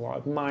has a lot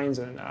of mines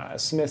and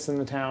smiths in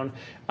the town.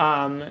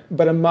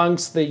 But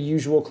amongst the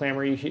usual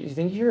clamor, you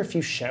think you hear a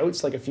few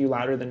shouts, like a few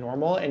louder than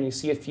normal, and you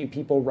see a few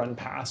people run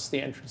past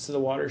the entrance to the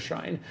water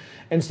shrine,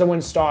 and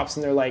someone stops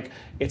and they're like,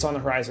 "It's on the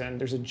horizon.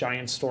 There's a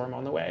giant storm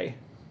on the way,"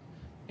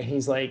 and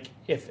he's like,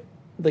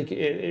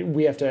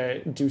 we have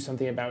to do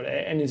something about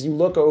it. And as you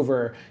look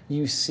over,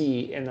 you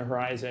see in the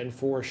horizon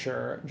for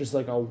sure just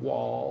like a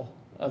wall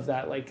of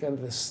that, like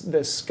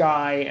the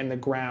sky and the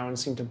ground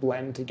seem to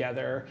blend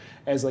together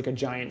as like a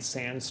giant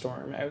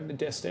sandstorm out in the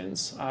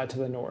distance to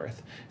the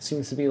north.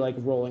 Seems to be like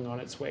rolling on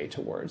its way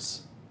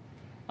towards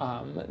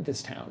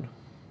this town.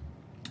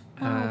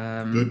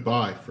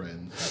 Goodbye,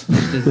 friends.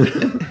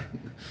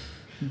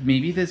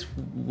 Maybe this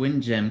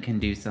wind gem can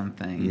do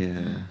something.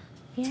 Yeah.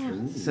 Yeah.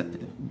 So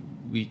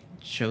we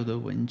show the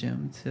wind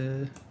gem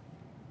to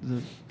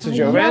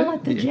Jovan? Yell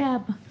at the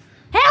jeb.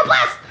 Help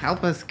us!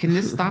 help us. Can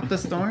this stop the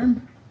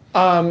storm?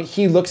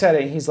 He looks at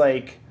it and he's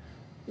like,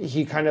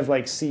 he kind of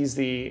like sees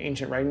the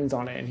ancient writings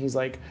on it and he's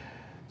like,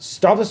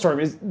 "Stop the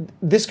storm.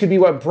 This could be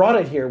what brought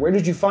it here. Where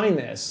did you find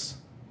this?"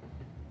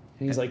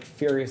 And he's like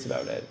furious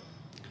about it.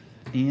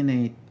 In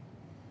a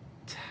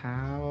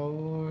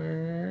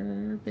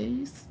tower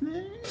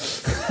basement?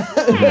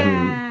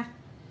 Yeah.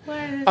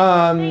 Where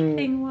the snake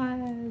thing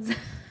was.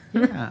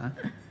 Yeah.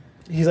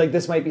 He's like,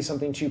 "This might be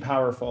something too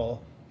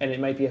powerful and it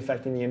might be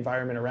affecting the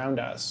environment around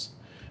us."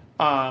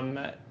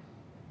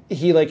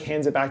 He like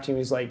hands it back to you.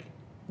 He's like,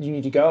 "You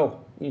need to go.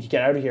 You need to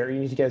get out of here. You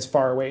need to get as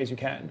far away as you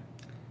can.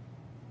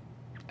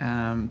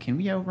 Can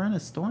we outrun a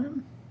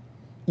storm?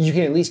 You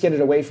can at least get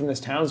it away from this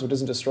town so it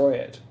doesn't destroy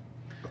it."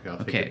 Okay, I'll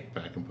take Okay. it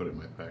back and put it in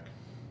my pack.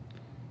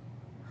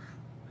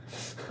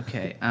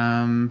 Okay.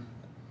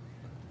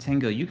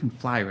 Tango, you can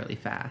fly really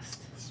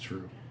fast. It's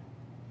true.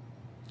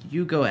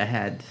 You go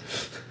ahead.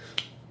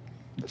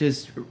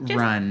 Just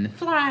run.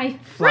 Fly.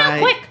 Fly.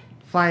 Real quick.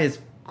 Fly as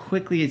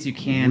quickly as you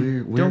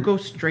can. Where- Don't go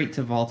straight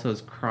to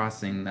Valto's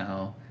crossing,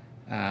 though.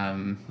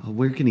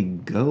 Where can he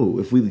go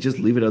if we just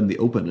leave it out in the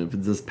open? If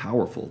it's this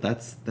powerful,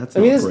 that's. I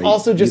mean, not it's great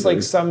also just either.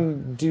 like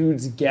some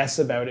dude's guess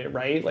about it,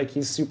 right? Like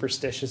he's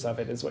superstitious of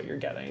it is what you're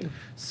getting.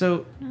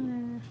 So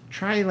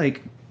try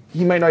like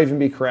He might not even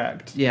be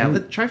correct.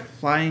 try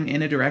flying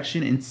in a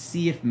direction and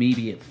see if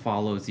maybe it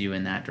follows you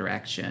in that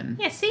direction.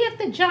 Yeah, see if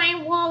the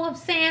giant wall of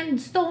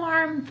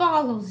sandstorm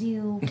follows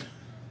you.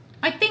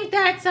 I think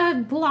that's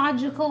a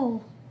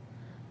logical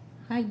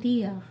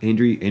idea.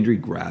 Andrew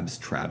grabs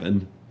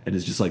Travin and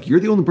is just like,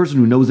 "You're the only person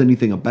who knows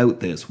anything about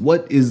this.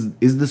 What is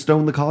the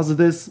stone the cause of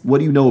this? What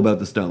do you know about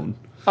the stone?"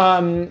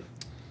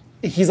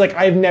 He's like,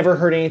 "I've never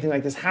heard anything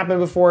like this happen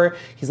before."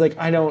 He's like,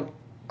 I don't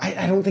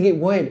think it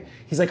would.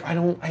 He's like,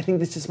 I think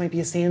this just might be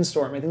a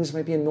sandstorm. I think this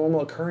might be a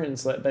normal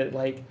occurrence, but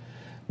like,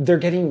 they're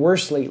getting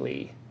worse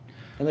lately.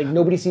 And like,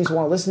 nobody seems to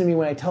want to listen to me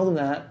when I tell them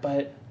that,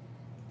 but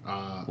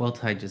Well,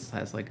 Ty just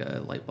has like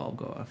a light bulb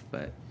go off,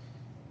 but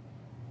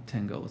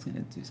Tango was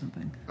gonna do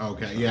something.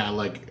 Okay, yeah,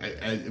 like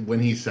when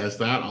he says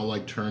that, I'll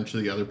like turn to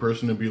the other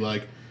person and be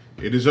like,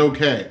 "It is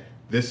okay.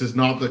 This is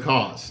not the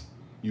cause.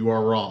 You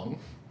are wrong."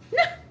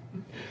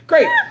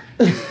 great.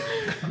 Do you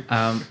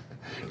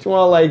want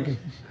to like,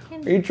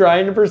 Can- are you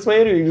trying to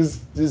persuade or are you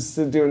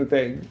just doing a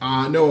thing?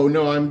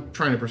 No, I'm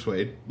trying to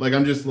persuade. Like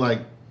I'm just like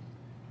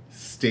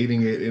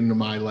stating it in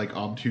my like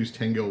obtuse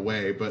Tango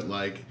way, but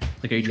like.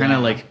 Like, are you trying to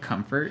like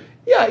comfort?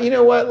 Yeah, you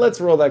know what? Let's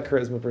roll that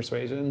charisma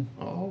persuasion.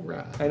 All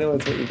right. I know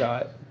it's what you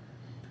got.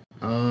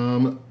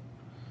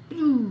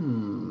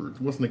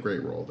 It wasn't a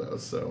great roll though.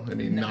 So I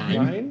mean 9.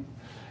 9?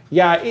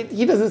 Yeah,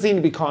 he doesn't seem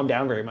to be calmed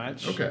down very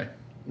much. Okay.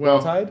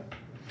 Well, Tide?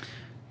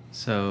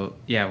 So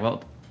yeah,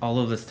 well, all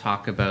of this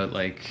talk about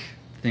like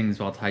things,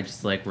 while Ty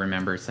just like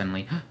remembers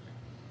suddenly,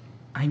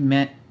 I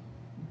met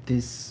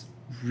this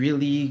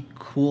really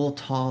cool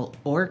tall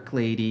orc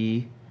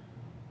lady,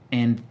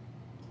 and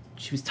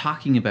she was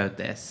talking about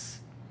this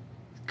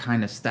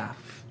kind of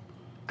stuff.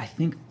 I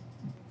think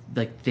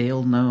like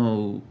they'll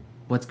know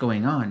what's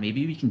going on.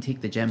 Maybe we can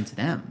take the gem to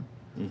them.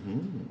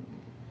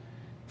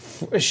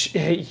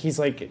 He's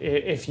like,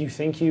 if you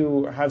think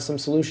you have some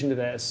solution to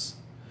this,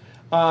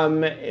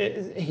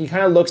 he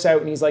kind of looks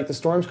out and he's like, the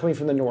storm's coming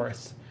from the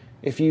north.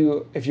 If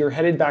you're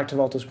headed back to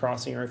Valto's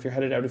Crossing, or if you're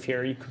headed out of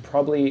here, you could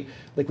probably,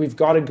 like, we've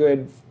got a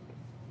good,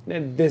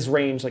 this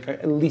range, like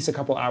at least a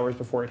couple hours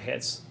before it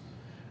hits.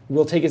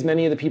 We'll take as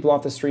many of the people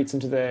off the streets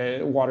into the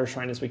water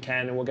shrine as we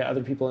can, and we'll get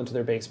other people into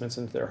their basements,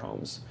 into their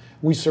homes.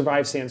 We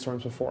survived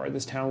sandstorms before.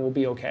 This town will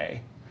be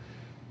okay.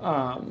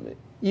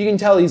 You can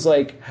tell he's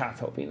like half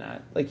hoping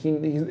that. Like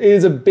it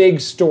is a big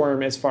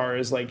storm as far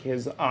as like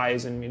his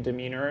eyes and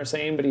demeanor are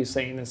saying, but he's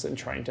saying this and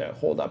trying to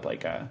hold up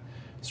like a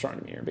strong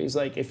demeanor. But he's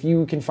like, if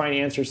you can find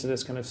answers to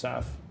this kind of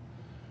stuff,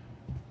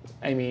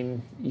 I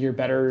mean, you're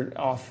better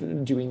off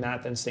doing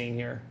that than staying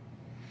here.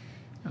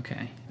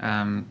 Okay.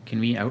 Can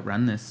we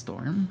outrun this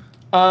storm?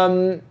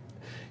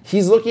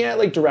 He's looking at it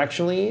like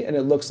directionally, and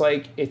it looks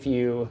like if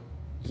you,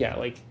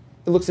 it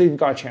looks like you've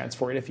got a chance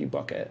for it if you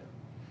book it.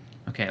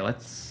 Okay,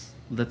 let's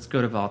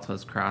go to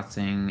Valto's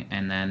Crossing,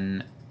 and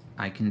then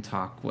I can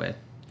talk with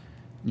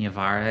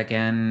Niavara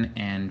again,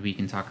 and we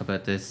can talk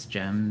about this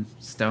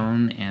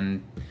gemstone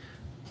and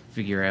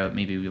figure out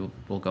maybe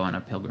we'll go on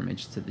a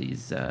pilgrimage to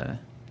these our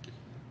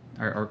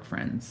orc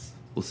friends.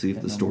 We'll see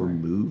if the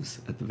storm moves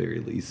at the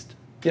very least.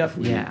 Yep.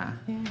 Yeah.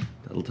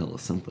 That'll tell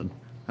us something.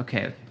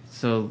 Okay,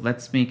 so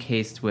let's make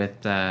haste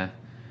with our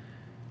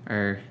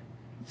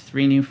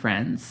 3 new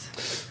friends.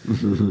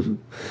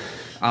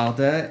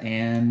 Alda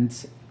and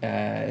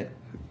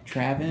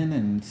Travin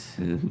and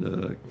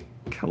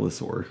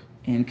Calasor.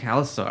 And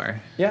Calasor.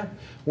 Yeah.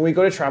 When we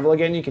go to travel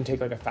again, you can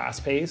take like a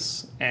fast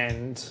pace,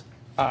 and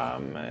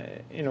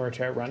in order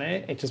to run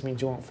it, it just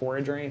means you won't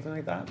forage or anything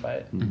like that,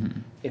 but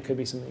it could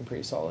be something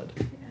pretty solid.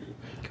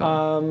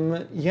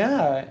 Cool.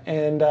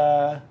 And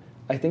I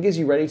think as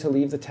you're ready to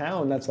leave the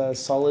town, that's a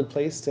solid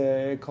place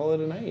to call it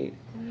a night.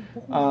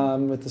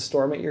 With the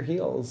storm at your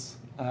heels,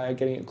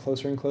 getting it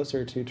closer and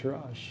closer to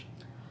Taraj.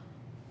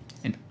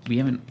 And we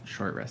haven't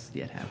short rested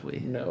yet, have we?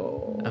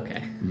 No.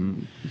 Okay.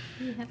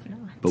 We have not.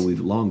 But we've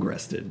long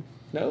rested.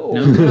 No.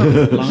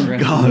 Long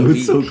rest God, of it the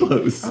was so week.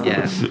 close.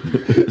 Yeah.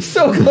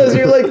 So close.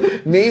 You're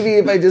like, maybe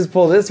if I just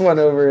pull this one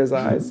over his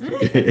eyes.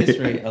 At this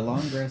rate, a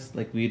long rest,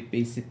 like we'd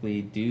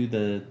basically do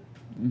the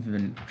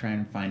try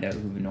and find out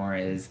who Venora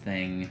is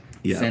thing,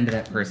 Yeah. send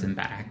that person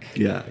back,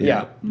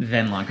 Yeah.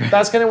 then long rest.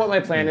 That's kind of what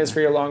my plan is for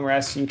your long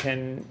rest. You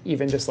can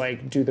even just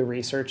like do the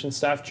research and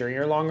stuff during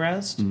your long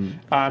rest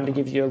to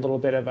give you a little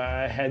bit of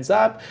a heads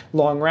up.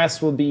 Long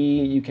rest will be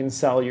you can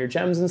sell your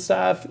gems and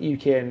stuff. You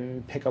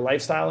can pick a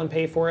lifestyle and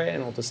pay for it, and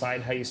it'll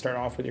decide how you start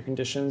off with your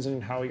conditions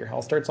and how your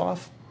health starts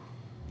off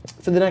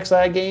for the next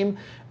game.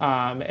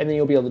 And then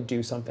you'll be able to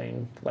do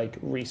something like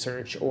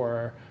research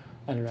or,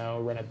 I don't know,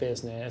 run a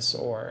business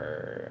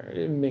or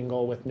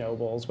mingle with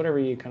nobles, whatever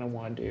you kind of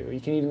want to do. You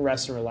can even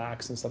rest and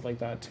relax and stuff like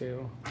that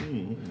too.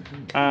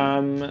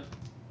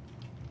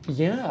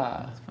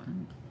 Yeah.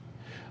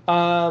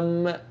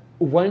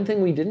 One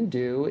thing we didn't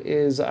do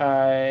is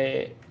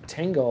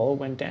Tangle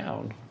went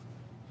down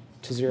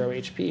to 0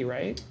 HP,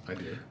 right? I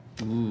did.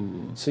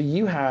 Ooh. So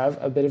you have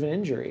a bit of an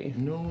injury.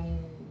 No.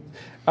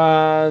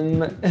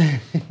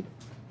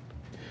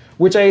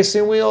 Which I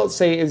assume we'll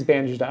say is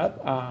bandaged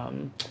up.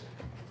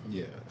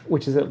 Yeah.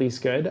 Which is at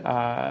least good.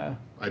 But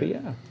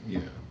yeah. Yeah.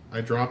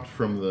 I dropped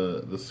from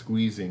the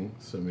squeezing,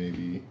 so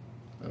maybe,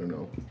 I don't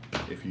know,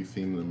 if you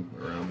theme them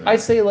around that.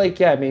 I'd say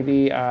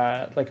maybe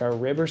like a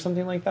rib or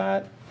something like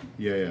that.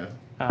 Yeah.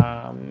 Do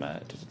I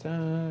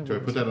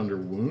put that under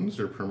wounds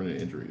or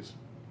permanent injuries?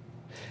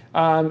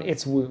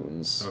 It's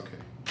wounds. Okay.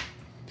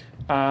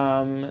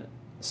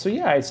 So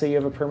yeah, I'd say you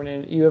have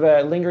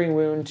a lingering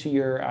wound to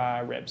your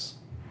ribs.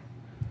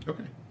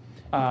 Okay.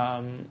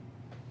 And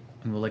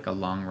will like a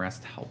long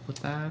rest help with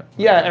that?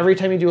 Yeah, every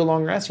time you do a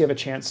long rest, you have a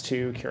chance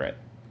to cure it.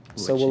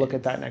 So we'll look Which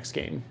at that next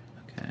game.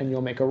 Okay. And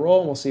you'll make a roll,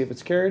 and we'll see if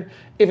it's cured.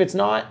 If it's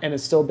not, and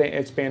it's still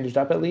it's bandaged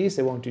up at least,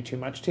 it won't do too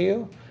much to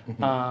you.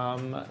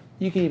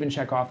 You can even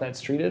check off that it's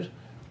treated,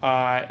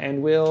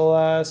 and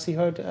we'll see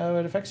how it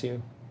affects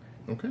you.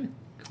 Okay.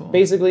 Cool.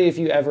 Basically, if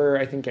you ever,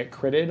 I think, get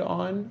critted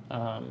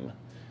on,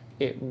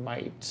 it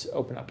might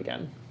open up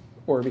again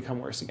or become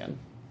worse again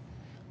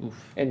Oof.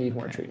 and need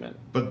more treatment.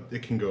 But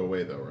it can go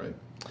away though, right?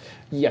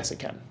 Yes, it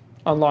can.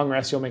 On long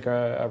rest, you'll make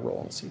a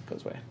roll and see if it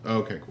goes away.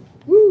 Okay, cool.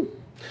 Woo!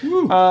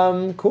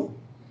 Cool.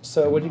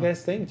 So what do you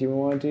guys think? Do you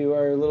want to do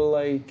our little,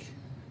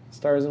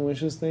 stars and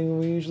wishes thing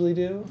we usually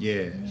do?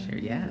 Yeah. Sure,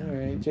 yeah. All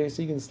right, JC,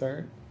 you can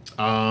start.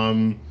 I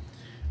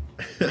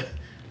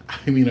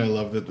mean, I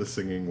love that the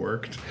singing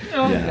worked.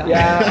 Oh, Yeah. God.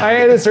 Yeah, I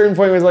at a certain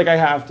point was like, I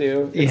have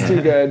to. It's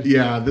too good.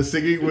 Yeah, the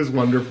singing was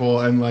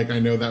wonderful, and I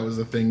know that was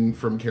a thing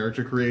from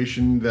character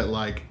creation that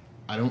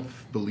I don't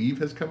believe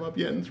has come up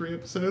yet in 3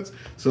 episodes.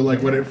 So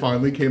when it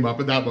finally came up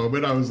at that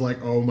moment, I was like,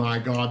 oh my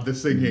god, the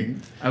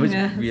singing. I was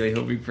Yes. really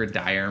hoping for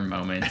dire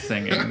moments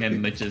singing,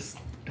 and it just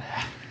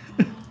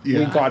Yeah.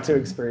 We got to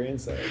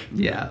experience it.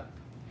 yeah.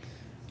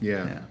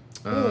 Yeah.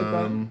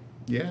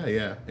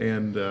 Yeah.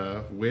 And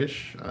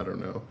wish, I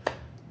don't know,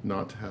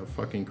 not to have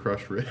fucking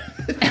crush written.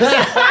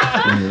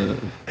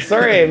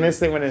 Sorry, I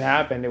missed it when it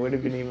happened. It would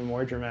have been even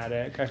more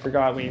dramatic. I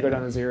forgot when you go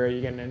down to 0, you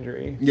get an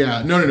injury.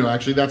 Yeah, no.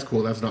 Actually, that's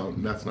cool. That's not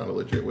a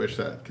legit wish.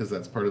 Because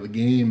that's part of the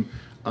game.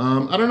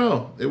 I don't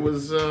know. It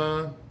was.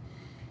 I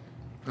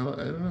don't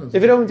know.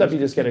 If it opens up, you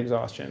just get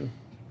exhaustion.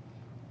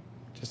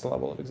 Just a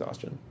level of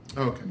exhaustion.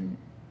 Okay.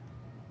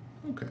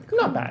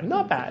 Not bad.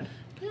 Not bad.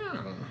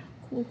 Yeah.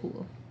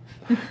 Cool.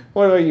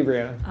 What about you,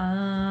 Brianna?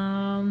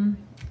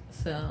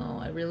 So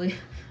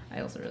I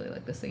also really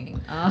like the singing.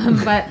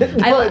 But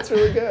It's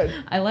really good.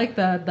 I like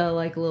the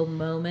little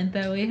moment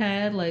that we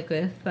had with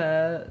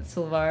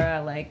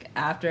Silvara,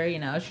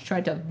 after, she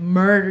tried to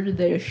murder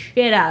the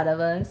shit out of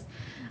us.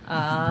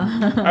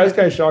 I was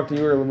kind of shocked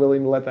you were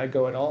willing to let that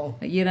go at all.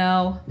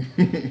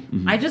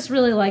 I just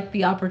really like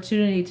the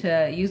opportunity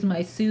to use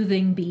my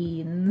soothing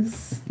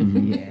beans.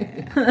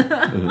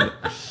 Yeah.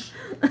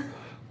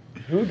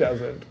 Who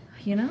doesn't?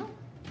 You know?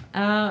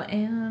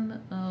 And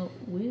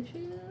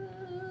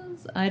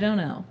wishes? I don't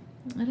know.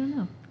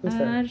 That's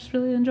fair. I just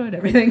really enjoyed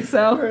everything,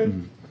 so. Right.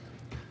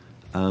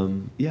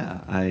 Yeah,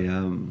 I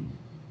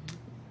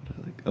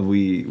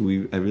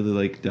really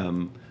liked.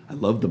 I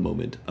love the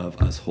moment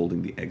of us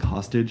holding the egg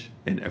hostage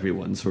and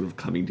everyone sort of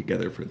coming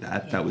together for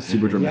that. That was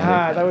super dramatic.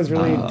 Yeah, that was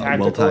really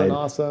tactical Well-tied. and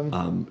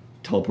awesome.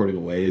 Teleporting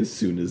away as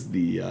soon as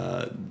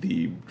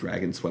the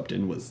dragon swept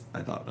in was,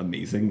 I thought,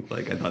 amazing.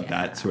 Like I thought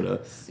that sort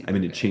of,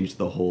 it changed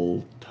the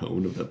whole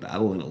tone of the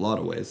battle in a lot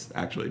of ways.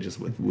 Actually, just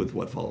with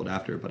what followed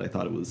after. But I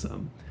thought it was,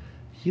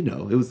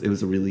 it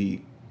was a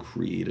really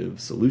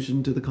creative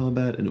solution to the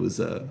combat, and it was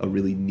a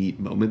really neat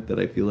moment that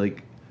I feel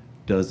like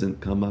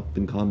doesn't come up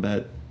in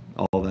combat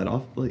all that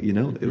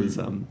often. It was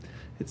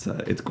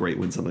it's great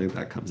when something like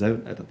that comes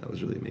out. I thought that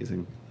was really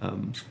amazing.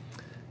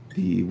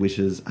 The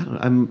wishes, I don't know.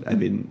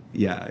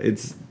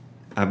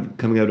 I'm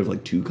coming out of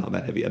like 2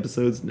 combat heavy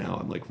episodes. Now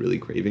I'm like really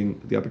craving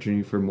the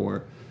opportunity for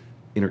more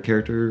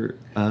inter-character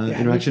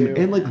interaction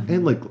and like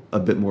a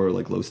bit more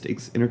like low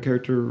stakes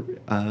inter-character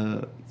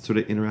sort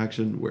of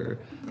interaction where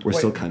we're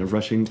still kind of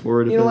rushing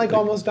forward. You know, like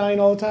almost dying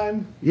all the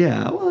time.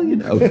 Yeah, well,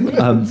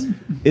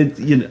 it's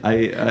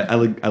I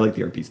like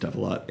the RP stuff a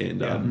lot,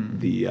 and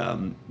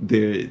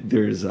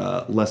there's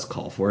less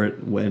call for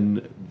it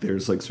when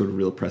there's like sort of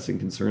real pressing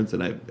concerns,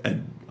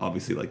 and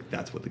obviously like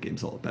that's what the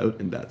game's all about,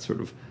 and that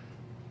sort of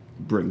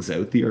brings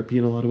out the RP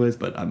in a lot of ways.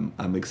 But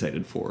I'm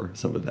excited for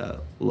some of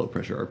that low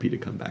pressure RP to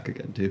come back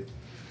again too.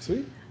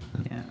 Sweet.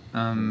 Yeah.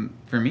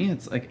 For me,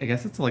 it's like I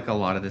guess it's like a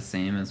lot of the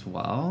same as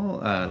well.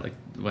 Like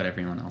what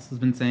everyone else has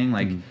been saying.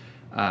 Like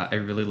I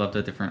really loved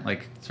the different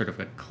like sort of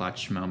like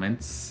clutch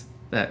moments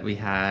that we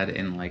had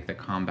in like the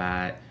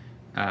combat,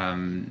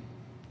 and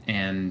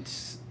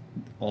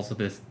also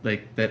this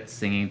like that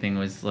singing thing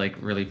was like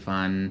really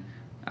fun.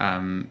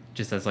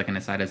 Just as like an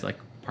aside, as like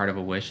part of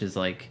a wish is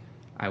like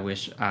I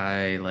wish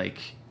I like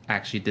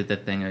actually did the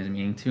thing I was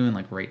meaning to and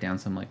like write down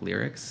some like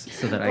lyrics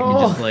so that I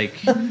can just like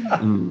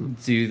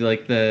do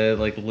like the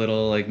like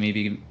little like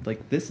maybe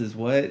like this is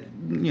what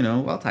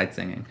well-tied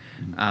singing,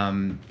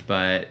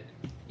 but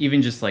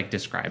even just like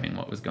describing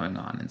what was going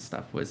on and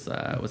stuff was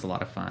a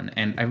lot of fun.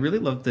 And I really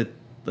loved that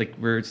like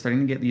we're starting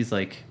to get these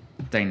like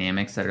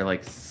dynamics that are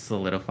like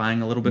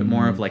solidifying a little bit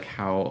more of like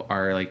how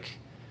our like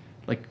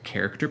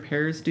character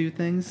pairs do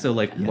things. So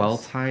like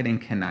Well-Tied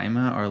and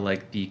Kanaima are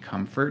like the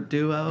comfort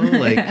duo,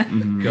 like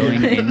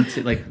going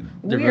into like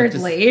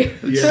weirdly.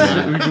 Weirdly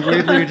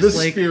The just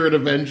like spirit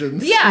of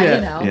vengeance.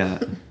 Yeah.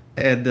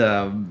 And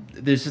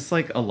there's just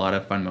like a lot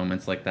of fun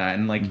moments like that,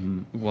 and like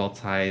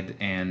Well-Tied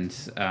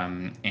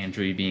and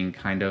Andrew being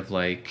kind of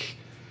like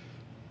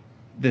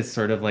this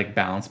sort of like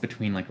balance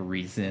between like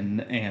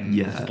reason and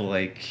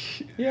like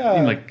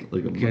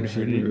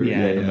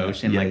good-hearted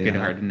emotion, like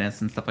good-heartedness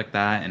and stuff like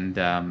that.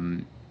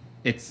 And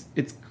it's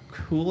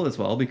cool as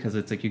well because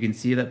it's like you can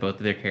see that both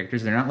of their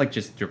characters, they're not like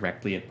just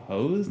directly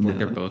opposed, like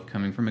they're both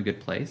coming from a good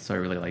place. So I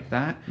really like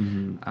that.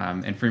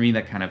 And for me,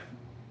 that kind of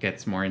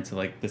gets more into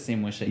like the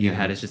same wish that you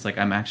had. Is just like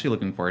I'm actually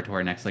looking forward to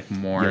our next like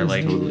more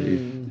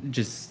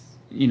just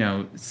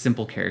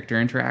simple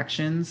character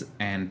interactions,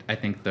 and I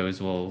think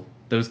those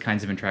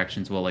kinds of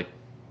interactions will like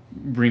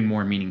bring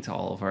more meaning to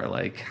all of our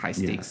like high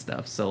stakes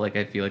stuff. So like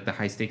I feel like the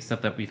high stakes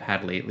stuff that we've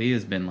had lately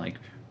has been like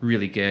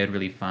really good,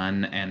 really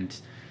fun, and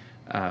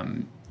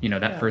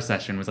that first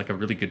session was like a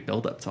really good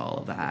build up to all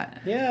of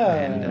that.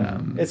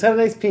 And it's had a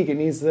nice peak. It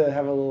needs to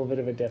have a little bit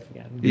of a dip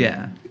again.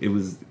 Yeah, it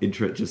was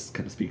just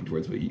kind of speaking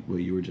towards what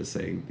you were just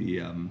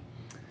saying.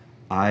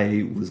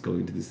 I was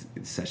going to this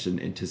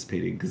session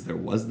anticipating, because there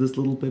was this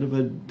little bit of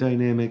a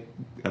dynamic,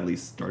 at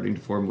least starting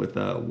to form with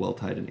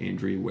Well-Tied and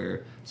Andrew,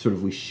 where sort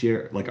of we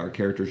share, like our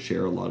characters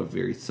share a lot of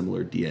very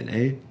similar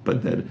DNA,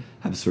 but then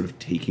have sort of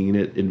taken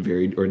it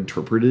or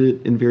interpreted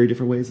it in very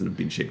different ways and have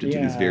been shaped into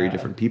these very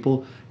different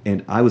people.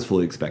 And I was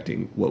fully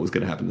expecting what was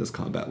going to happen in this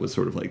combat was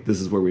sort of like, this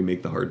is where we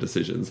make the hard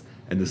decisions,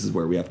 and this is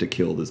where we have to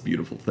kill this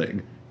beautiful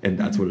thing, and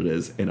that's what it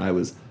is. And I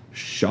was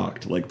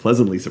shocked, like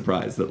pleasantly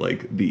surprised that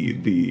like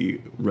the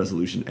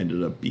resolution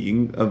ended up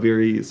being a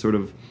very sort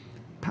of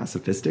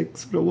pacifistic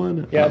sort of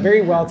one. Yeah,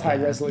 very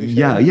well-tied resolution.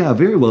 Yeah,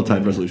 very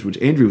well-timed resolution, which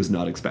Andrew was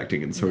not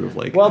expecting, and sort of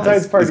like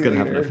Well-tied's part is going to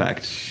have an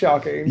effect.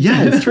 Shocking.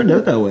 Yeah, it's turned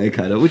out that way,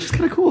 kind of, which is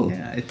kind of cool.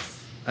 Yeah, it's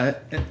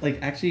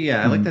like actually,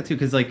 I like that too,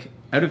 because like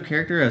out of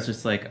character, I was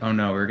just like, oh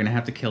no, we're gonna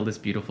have to kill this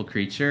beautiful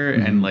creature,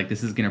 and like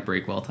this is gonna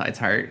break Well-Tied's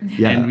heart,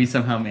 and we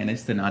somehow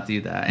managed to not do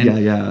that.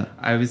 And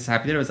I was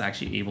happy that I was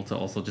actually able to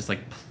also just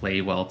like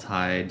play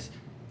Well-Tied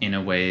in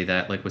a way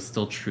that like was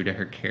still true to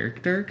her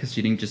character, because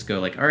she didn't just go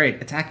like, all right,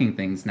 attacking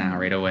things now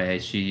right away.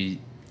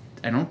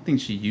 I don't think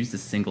she used a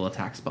single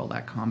attack spell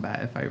that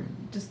combat, if I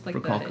just like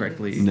recall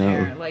correctly.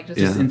 No, like just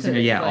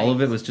all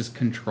of it was just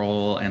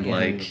control and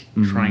like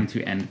trying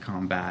to end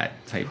combat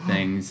type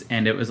things,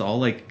 and it was all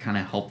like kind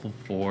of helpful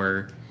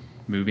for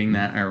moving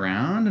that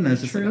around. And I was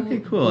just like,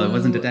 okay, cool. It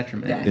wasn't a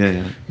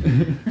detriment.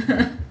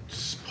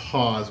 Just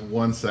pause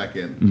 1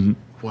 second.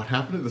 What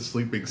happened to the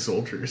sleeping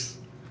soldiers?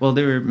 Well,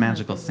 they were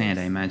magical sand.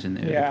 I imagine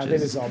they were Yeah, they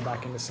just... dissolved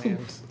back into sand.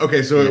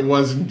 Okay, so it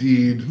was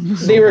indeed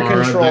They were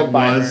Sahara controlled that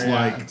by was her,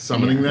 yeah. like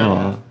summoning them.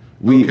 Aw.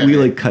 We Okay.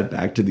 like cut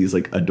back to these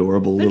like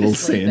adorable They're little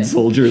just sand sleeping.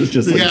 soldiers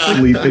just like Yeah.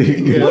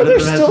 sleeping. Yeah. One they're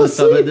of them has still the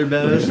thumb in their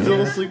They're belly.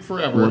 still asleep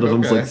forever. One of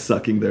them's okay. like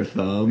sucking their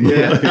thumb.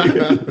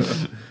 Yeah.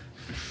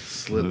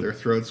 Slit their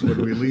throats when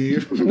we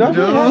leave. No,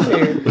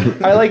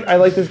 I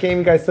like this game.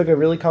 You guys took a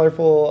really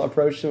colorful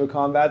approach to a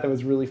combat that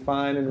was really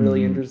fun and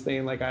really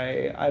interesting. Like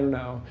I don't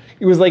know.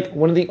 It was like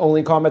one of the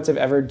only combats I've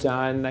ever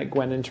done that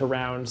went into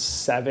round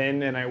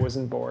 7 and I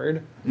wasn't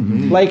bored.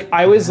 Like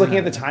I was looking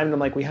at the time and I'm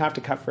like, we have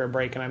to cut for a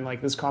break. And I'm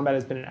like, this combat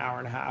has been an hour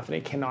and a half and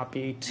it cannot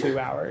be 2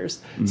 hours.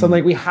 So I'm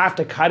like, we have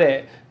to cut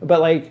it.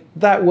 But like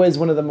that was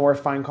one of the more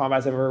fun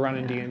combats I've ever run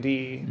in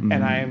D&D,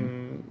 and I'm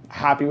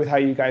happy with how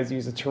you guys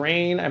use the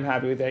terrain. I'm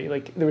happy with that.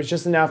 Like there was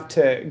just enough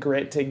to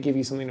grit to give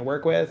you something to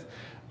work with.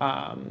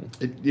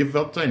 It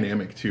felt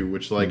dynamic too,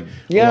 which like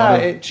Yeah, a lot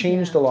of, it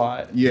changed a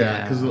lot.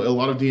 yeah, because a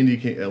lot of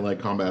D&D like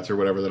combats or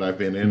whatever that I've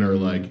been in are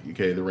like,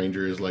 okay, the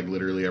ranger is like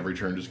literally every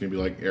turn just gonna be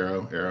like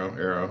arrow, arrow,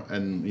 arrow,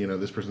 and you know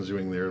this person's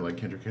doing their like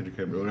cantrip,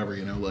 whatever,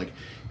 you know, like,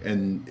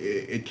 and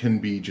it can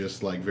be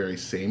just like very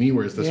samey,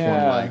 whereas this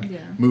one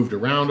like moved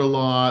around a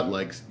lot,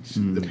 like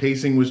the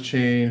pacing was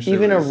changed.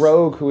 Even a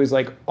rogue who was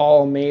like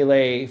all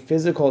melee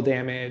physical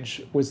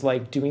damage was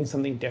like doing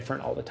something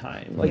different all the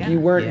time. Like you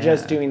weren't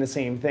just doing the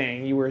same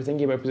thing. You were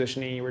thinking about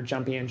positioning, you were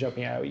jumping in,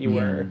 jumping out, you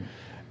were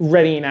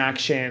readying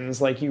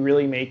actions. Like you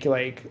really make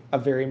like a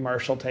very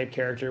martial type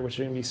character, which is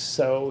going to be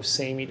so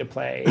samey to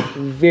play.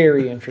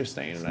 Very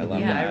interesting, and I love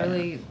that.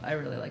 I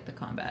really like the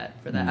combat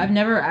for that. I've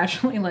never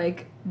actually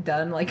like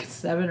done like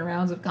 7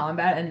 rounds of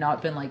combat and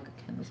not been like,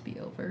 can this be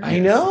over? I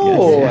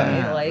know.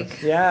 Yeah.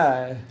 Like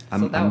Yeah.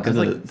 I'm that was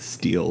gonna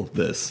steal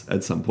this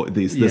at some point.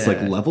 This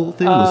like level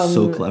thing was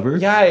so clever.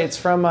 Yeah, it's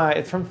from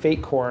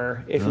Fate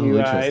Core. If you've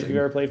interesting.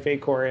 ever played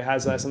Fate Core, it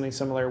has something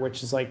similar,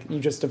 which is like you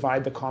just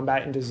divide the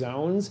combat into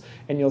zones,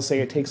 and you'll say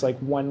it takes like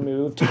 1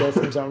 move to go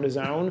from zone to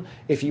zone.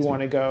 If you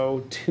want to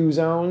go 2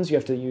 zones, you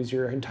have to use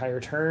your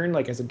entire turn,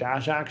 like as a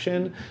dash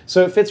action.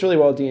 So it fits really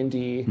well with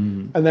D&D.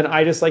 And then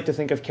I just like to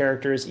think of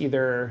characters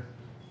either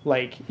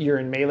like you're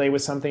in melee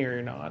with something or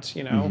you're not,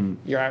 you know,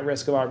 you're at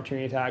risk of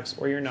opportunity attacks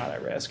or you're not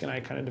at risk, and I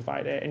kind of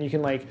divide it, and you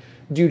can like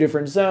do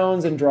different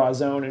zones and draw a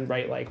zone and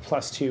write like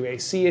 +2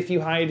 AC if you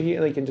hide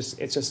here, like, and just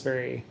it's just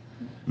very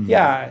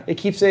it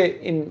keeps it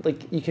in,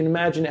 like you can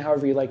imagine it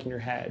however you like in your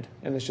head,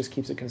 and this just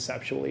keeps it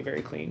conceptually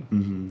very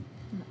clean.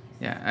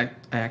 Yeah,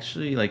 I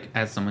actually, like,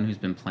 as someone who's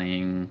been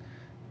playing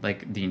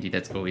like D&D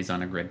that's always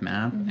on a grid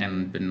map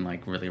and been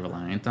like really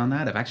reliant on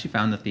that, I've actually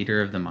found the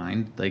theater of the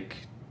mind like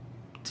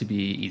to be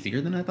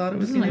easier than I thought it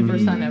was this is going my to be.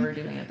 first time ever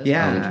doing it. This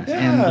Yeah, way.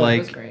 and It was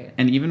like, great.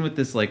 and even with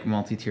this like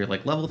multi-tier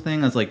like level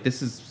thing, I was like,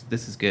 this is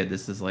good.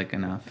 This is like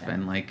enough,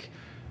 and like,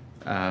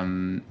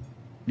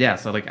 yeah.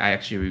 So like, I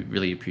actually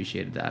really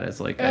appreciated that as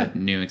like a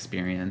new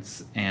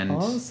experience, and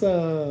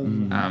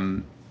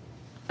Awesome.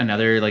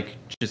 another like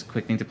just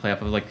quick thing to play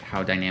off of, like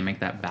how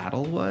dynamic that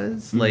battle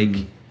was. Like,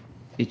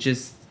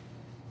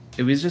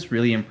 it was just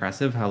really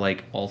impressive how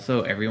like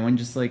also everyone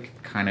just like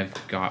kind of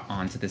got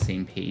onto the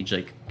same page,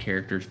 like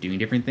characters doing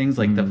different things,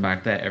 like the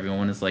fact that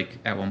everyone is like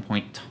at one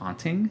point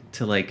taunting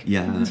to like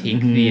take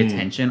the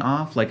attention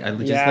off. Like I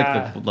just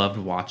like loved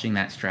watching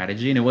that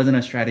strategy, and it wasn't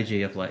a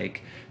strategy of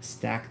like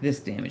stack this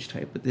damage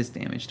type with this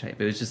damage type.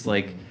 It was just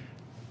like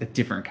a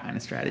different kind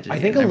of strategy. I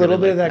think and a little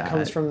really bit of liked that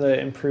comes from the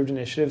improved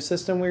initiative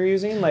system we're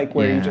using, like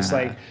where you just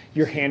like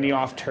you're handing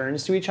off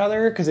turns to each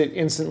other, because it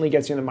instantly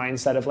gets you in the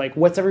mindset of like,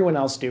 what's everyone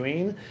else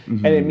doing?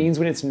 And it means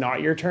when it's not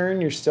your turn,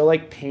 you're still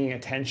like paying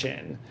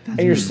attention,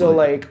 and you're still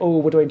like, oh,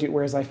 what do I do?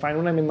 Whereas I find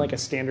when I'm in like a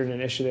standard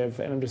initiative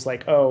and I'm just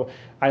like, oh,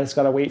 I just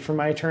gotta wait for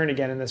my turn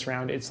again in this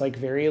round, it's like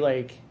very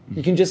like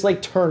you can just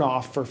like turn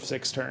off for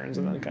 6 turns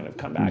and then kind of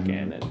come back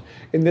in. And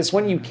in this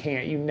one, you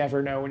can't. You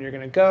never know when you're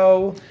gonna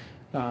go.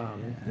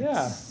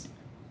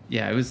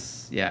 Yeah, it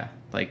was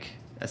like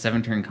a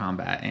 7-turn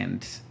combat,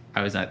 and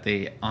I was on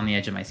the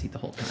edge of my seat the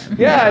whole time.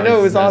 Yeah, I know,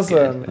 it was that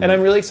good. awesome. And I'm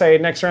really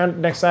excited. Next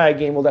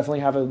game, we'll definitely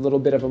have a little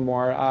bit of a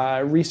more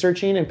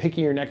researching and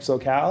picking your next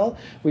locale.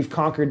 We've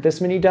conquered this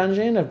mini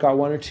dungeon. I've got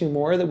 1 or 2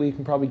 more that we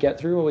can probably get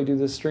through while we do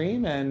this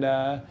stream. And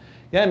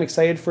yeah, I'm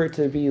excited for it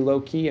to be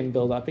low-key and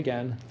build up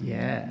again.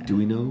 Yeah. Do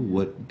we know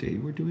what day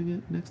we're doing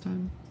it next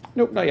time?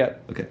 Nope, not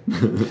yet. Okay.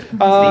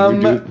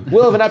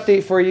 We'll have an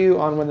update for you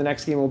on when the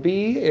next game will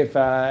be. If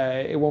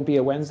it won't be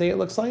a Wednesday, it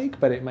looks like,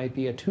 but it might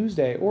be a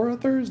Tuesday or a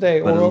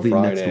Thursday But or it'll a be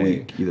Friday. next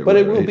week either but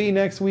way, it will right? be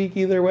next week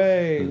either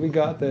way. We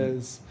got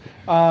this.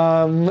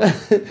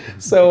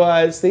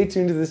 So stay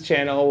tuned to this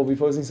channel. We'll be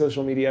posting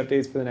social media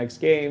updates for the next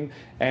game.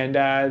 And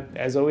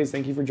as always,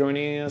 thank you for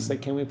joining us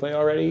at Can We Play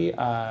Already?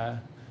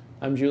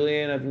 I'm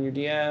Julian. I've been your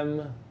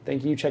DM.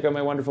 Thank you. Check out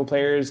my wonderful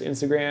players'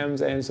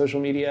 Instagrams and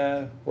social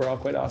media. We're all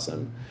quite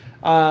awesome.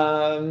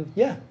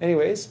 Yeah,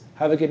 anyways,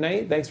 have a good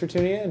night. Thanks for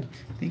tuning in.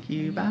 Thank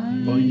you.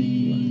 Bye.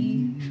 Bye.